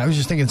 Yeah, I was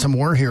just thinking some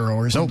war hero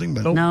or something.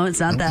 But No, it's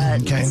not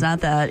that. Okay. It's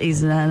not that.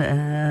 He's not.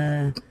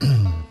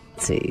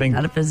 Let's see.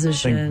 Not a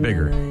physician. Think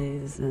bigger.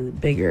 He's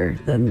bigger.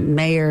 The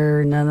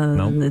mayor.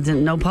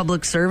 No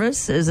public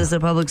service. Is this a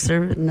public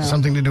service? No.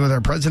 Something to do with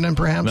our president,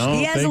 perhaps? No.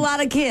 He has a lot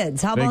of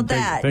kids. How about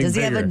that? think Does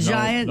he have a bigger.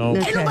 giant? No.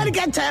 Ain't nobody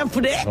got time for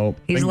that. Nope.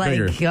 He's Think like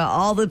bigger.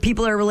 all the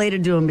people are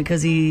related to him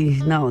because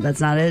he. No, that's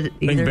not it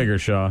either. Think bigger,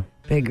 Shaw.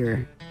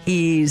 Bigger.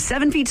 He's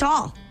 7 feet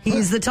tall.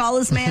 He's the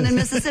tallest man in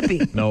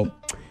Mississippi. Nope.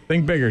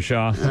 Think bigger,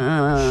 Shaw.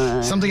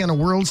 Something on a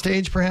world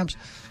stage, perhaps?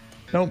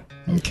 Nope.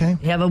 Okay.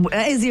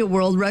 Is he a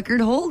world record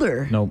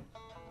holder? Nope.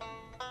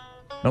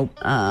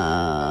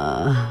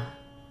 A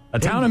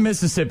town in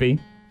Mississippi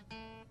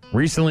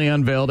recently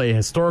unveiled a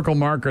historical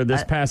marker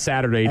this past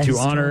Saturday to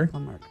honor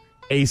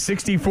a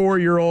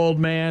 64-year-old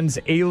man's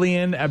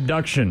alien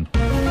abduction.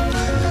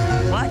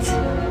 What?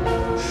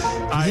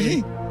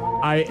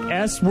 I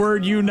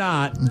S-word you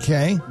not.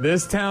 Okay.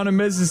 This town in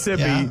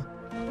Mississippi.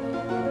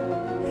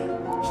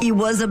 He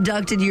was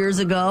abducted years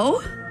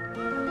ago.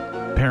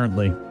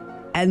 Apparently.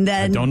 And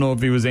then. I don't know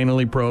if he was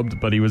anally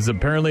probed, but he was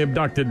apparently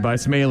abducted by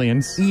some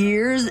aliens.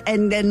 Years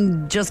and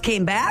then just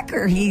came back?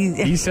 Or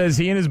He says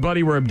he and his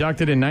buddy were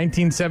abducted in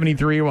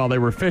 1973 while they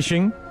were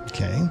fishing.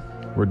 Okay.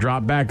 Were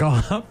dropped back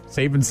off,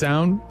 safe and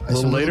sound, a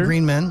little later.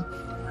 Green men.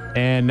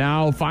 And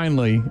now,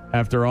 finally,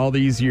 after all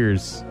these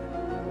years,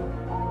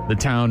 the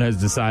town has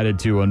decided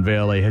to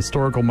unveil a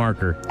historical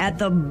marker at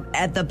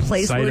the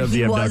place site where of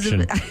he the was.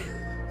 abduction.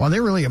 Well,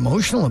 they're really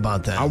emotional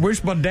about that. I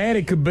wish my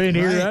daddy could be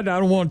here. Right. I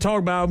don't want to talk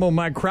about it. I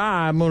might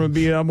cry. I want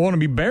to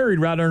be buried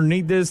right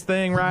underneath this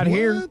thing right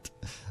here.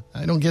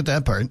 I don't get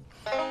that part.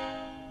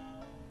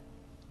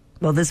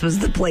 Well, this was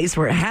the place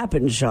where it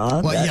happened,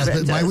 Shaw. Well, yes,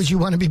 but why would you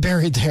want to be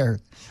buried there?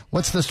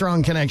 What's the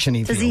strong connection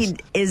he feels?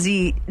 Does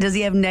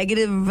he have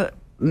negative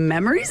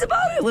memories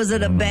about it? Was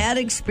it a bad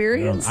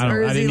experience? I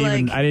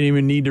didn't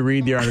even need to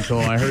read the article.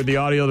 I heard the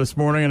audio this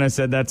morning and I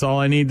said, that's all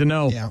I need to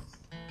know. Yeah.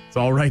 It's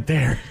all right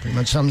there. Pretty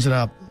much sums it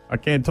up. I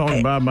can't talk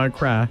about my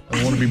cry.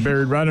 I want to be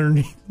buried right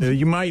underneath.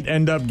 You might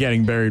end up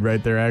getting buried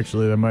right there,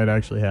 actually. That might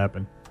actually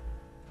happen.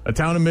 A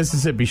town in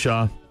Mississippi,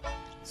 Shaw.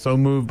 So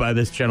moved by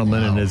this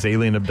gentleman and his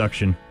alien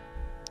abduction.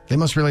 They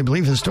must really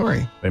believe his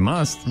story. They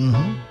must.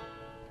 Mm-hmm.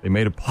 They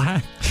made a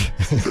plaque.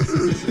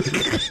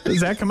 Does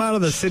that come out of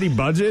the city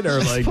budget? Or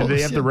like, do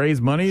they have to raise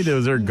money?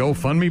 Is there a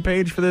GoFundMe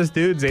page for this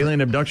dude's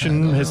alien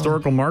abduction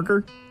historical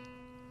marker?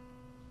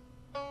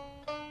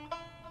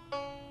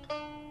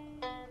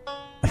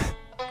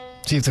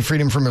 See if the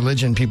freedom from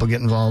religion people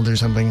get involved or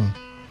something.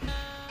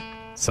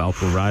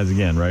 South will rise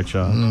again, right,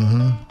 Shaw?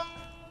 Mm-hmm.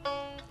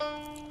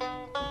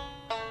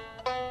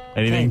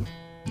 Anything?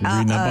 You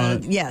reading up on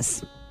it?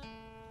 Yes.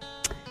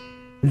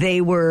 They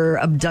were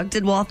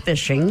abducted while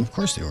fishing. Of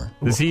course they were.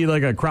 Is he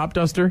like a crop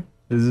duster?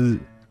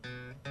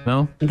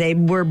 No? They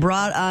were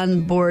brought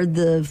on board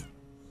the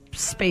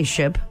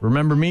spaceship.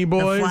 Remember me,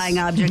 boys? The flying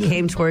object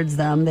came towards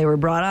them. They were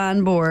brought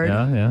on board.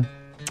 Yeah.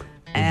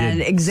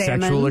 And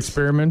examined. Sexual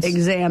experiments?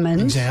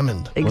 Examined.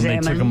 When they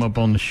took them up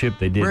on the ship,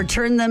 they did.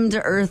 Returned them to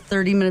Earth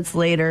 30 minutes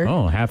later.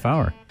 Oh, half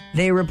hour.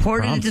 They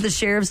reported it to the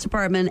sheriff's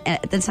department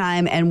at the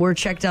time and were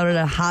checked out at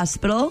a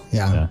hospital.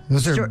 Yeah.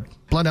 Was their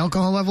blood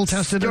alcohol level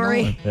tested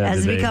Story at all?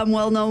 has become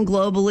well known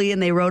globally,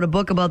 and they wrote a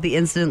book about the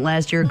incident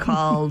last year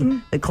called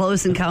 "The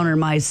Close Encounter: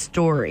 My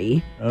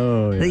Story."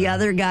 Oh, yeah. The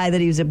other guy that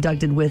he was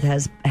abducted with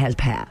has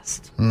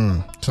passed.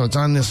 So it's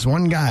on this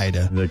one guy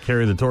to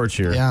carry the torch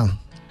here. Yeah.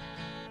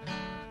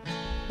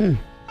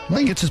 Well,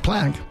 he gets his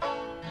plaque.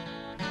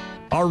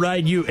 All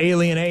right, you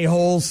alien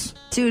a-holes.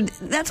 Dude,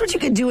 that's what you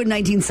could do in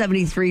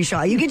 1973,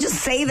 Shaw. You could just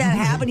say that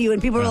happened to you,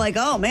 and people were like,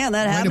 "Oh man,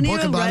 that happened to you."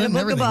 Write a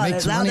book about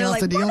it. Now they're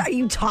like, "What are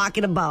you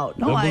talking about?"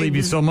 No, they'll believe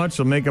you so much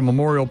they'll make a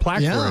memorial plaque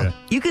for you.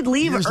 You could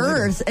leave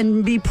Earth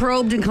and be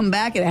probed and come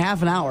back in a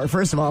half an hour.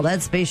 First of all,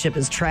 that spaceship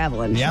is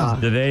traveling. Yeah.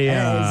 Shaw. Do they?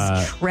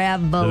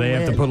 Traveling. Do they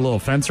have to put a little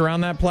fence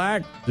around that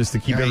plaque just to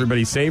keep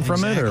everybody safe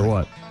from it, or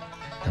what?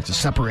 Have to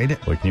separate it.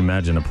 Well, can you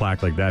imagine a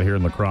plaque like that here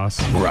in La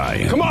Crosse?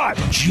 Ryan. Come on.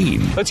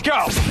 Gene. Let's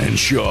go. And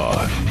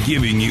Shaw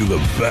giving you the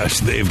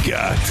best they've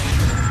got.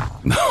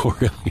 No,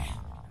 really.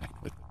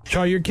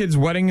 Shaw, your kid's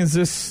wedding is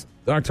this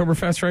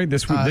Oktoberfest, right?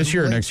 This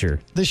year or next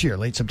year? This year,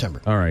 late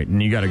September. All right,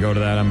 and you got to go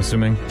to that, I'm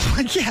assuming?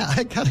 Yeah,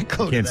 I got to go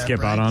to that. Can't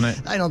skip out on it?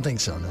 I don't think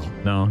so, no.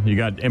 No? You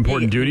got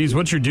important duties?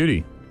 What's your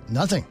duty?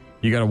 Nothing.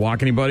 You got to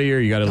walk anybody, or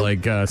you got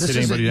to sit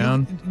anybody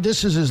down?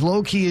 This is as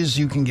low key as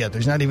you can get.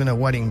 There's not even a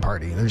wedding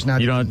party. There's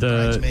not. You don't even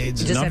have to.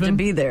 bridesmaids. You just have to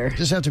be there.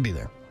 Just have to be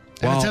there.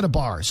 And it's at a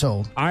bar,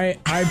 so I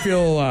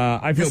feel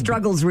the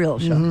struggle's real.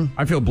 Shaw.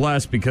 I feel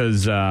blessed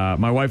because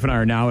my wife and I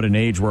are now at an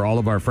age where all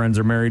of our friends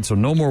are married, so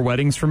no more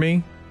weddings for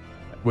me,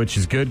 which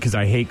is good because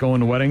I hate going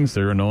to weddings.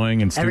 They're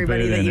annoying and stupid.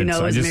 Everybody that you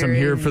know I is just am married.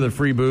 here for the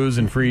free booze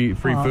and free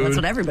food. That's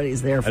what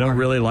everybody's there for. I don't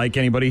really like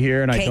anybody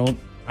here, and Cake.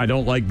 I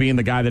don't like being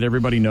the guy that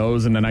everybody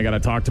knows, and then I got to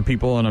talk to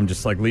people, and I'm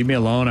just like, leave me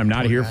alone. I'm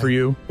not here for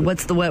you.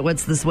 What's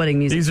this wedding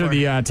music? These are for?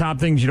 the top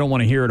things you don't want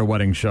to hear at a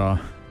wedding, Shaw.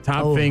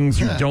 Top things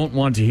you don't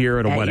want to hear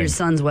at a At wedding. your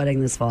son's wedding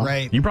this fall.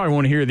 right. You probably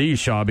want to hear these,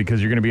 Shaw,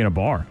 because you're going to be in a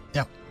bar.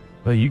 Yep.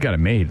 Well, you got it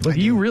made. Look,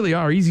 you really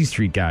are Easy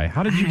Street guy.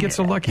 How did you get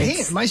so lucky?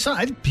 Hey, my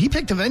son, he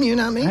picked the venue,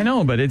 not me. I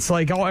know, but it's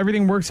like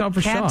everything works out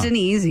for Shaw. Captain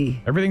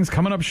Easy. Everything's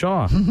coming up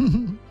Shaw.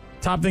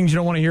 Top things you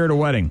don't want to hear at a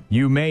wedding.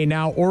 You may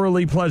now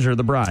orally pleasure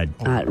the bride.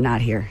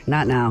 Not here.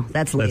 Not now.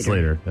 That's later. That's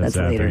later. That's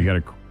after. later. You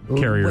got to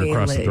carry her Way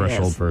across the late,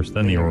 threshold yes. first.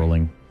 Then the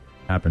oraling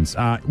happens.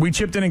 We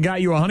chipped in and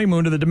got you a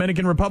honeymoon to the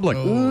Dominican Republic.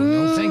 Oh,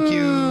 no, thank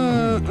you.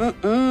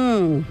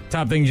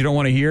 Top things you don't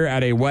want to hear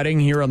at a wedding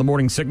here on the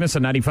Morning Sickness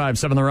at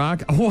 95.7 The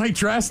Rock. A white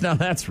dress? Now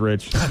that's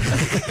rich.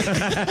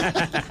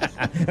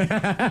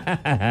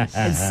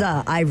 It's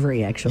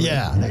ivory, actually.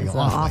 Yeah, there you go.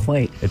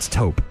 Off-white. It's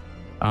taupe.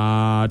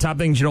 Top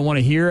things you don't want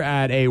to hear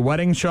at a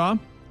wedding, Shaw?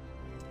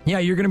 Yeah,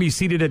 you're going to be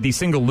seated at the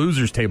single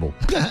losers table.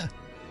 That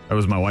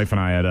was my wife and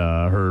I at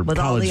her With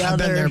all college. the I've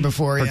been there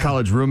before, Her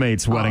college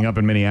roommate's wedding up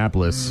in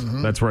Minneapolis.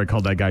 That's where I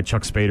called that guy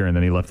Chuck Spader, and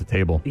then he left the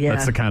table. Yeah.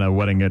 That's the kind of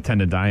wedding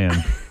attendant I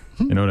am.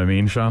 You know what I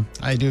mean, Shaw?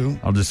 I do.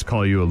 I'll just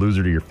call you a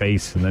loser to your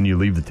face, and then you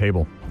leave the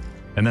table.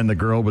 And then the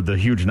girl with the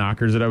huge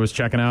knockers that I was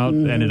checking out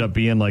ended up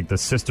being like the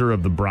sister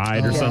of the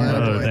bride or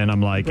something. And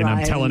I'm like, and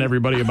I'm telling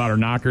everybody about her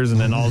knockers,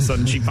 and then all of a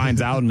sudden she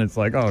finds out, and it's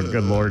like, oh,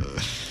 good Lord.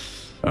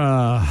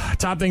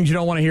 Top things you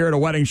don't want to hear at a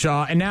wedding,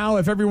 Shaw. And now,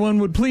 if everyone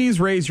would please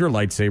raise your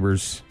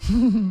lightsabers.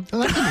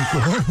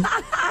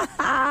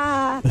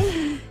 I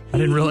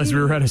didn't realize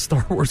we were at a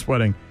Star Wars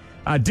wedding.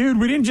 Dude,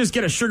 we didn't just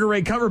get a Sugar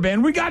Ray cover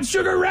band. We got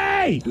Sugar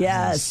Ray!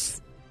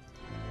 Yes.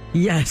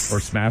 Or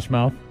Smash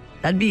Mouth.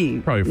 That'd be...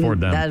 Probably afford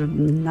them. That'd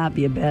not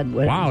be a bad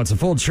wedding. Wow, it's a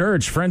full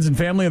church. Friends and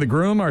family of the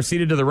groom are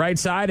seated to the right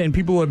side, and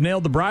people who have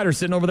nailed the bride are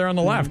sitting over there on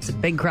the left. It's a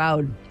big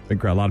crowd. Big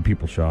crowd. A lot of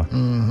people, Shaw.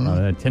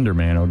 That Tinder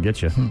man will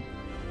get you.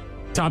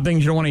 Top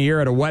things you don't want to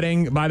hear at a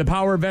wedding. By the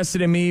power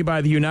vested in me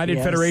by the United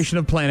Federation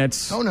of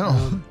Planets. Oh, no.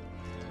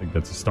 I think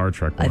that's a Star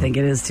Trek one. I think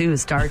it is, too.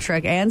 Star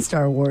Trek and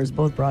Star Wars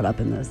both brought up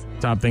in this.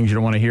 Top things you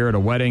don't want to hear at a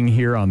wedding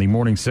here on the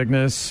Morning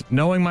Sickness.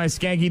 Knowing my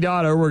skanky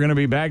daughter, we're going to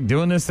be back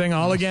doing this thing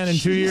all again in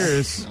 2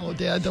 years. Oh,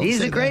 Dad, don't He's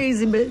say a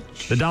crazy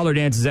bitch. The dollar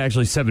dance is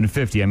actually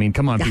 $7.50. I mean,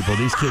 come on, people.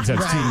 These kids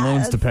have student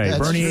loans to pay. That's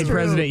Bernie ain't true.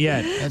 president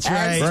yet. That's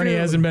right. Bernie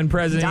hasn't been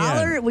president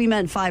 $1? yet. We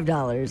meant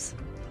 $5.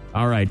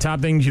 All right,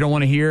 top things you don't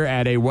want to hear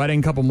at a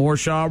wedding. Couple more,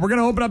 Shaw. We're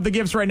going to open up the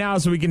gifts right now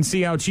so we can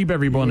see how cheap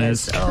everyone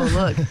is. Oh,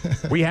 look.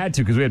 We had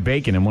to because we had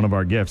bacon in one of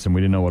our gifts and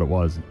we didn't know what it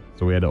was.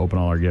 So we had to open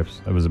all our gifts.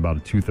 That was about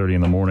a 2:30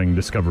 in the morning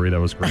discovery. That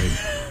was great.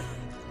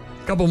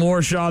 Couple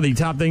more, Shaw. The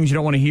top things you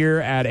don't want to hear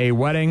at a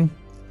wedding.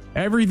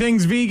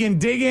 Everything's vegan.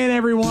 Dig in,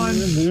 everyone.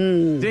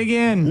 Dig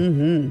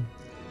in.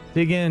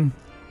 Dig in.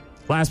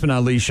 Last but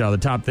not least, Shaw, the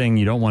top thing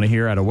you don't want to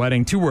hear at a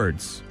wedding. 2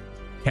 words.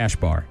 Cash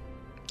bar.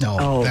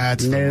 No,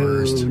 that's the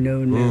worst. No.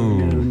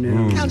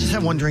 I'll just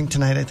have one drink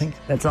tonight, I think.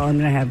 That's all I'm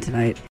going to have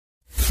tonight.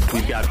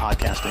 We've got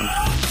podcasting.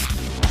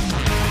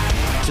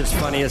 Just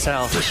funny as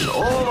hell. Listen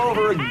all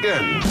over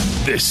again.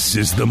 This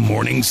is the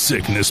Morning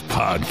Sickness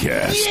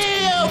Podcast.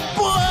 Yeah,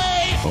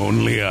 boy!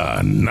 Only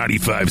on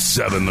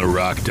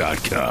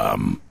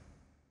 95.7therock.com.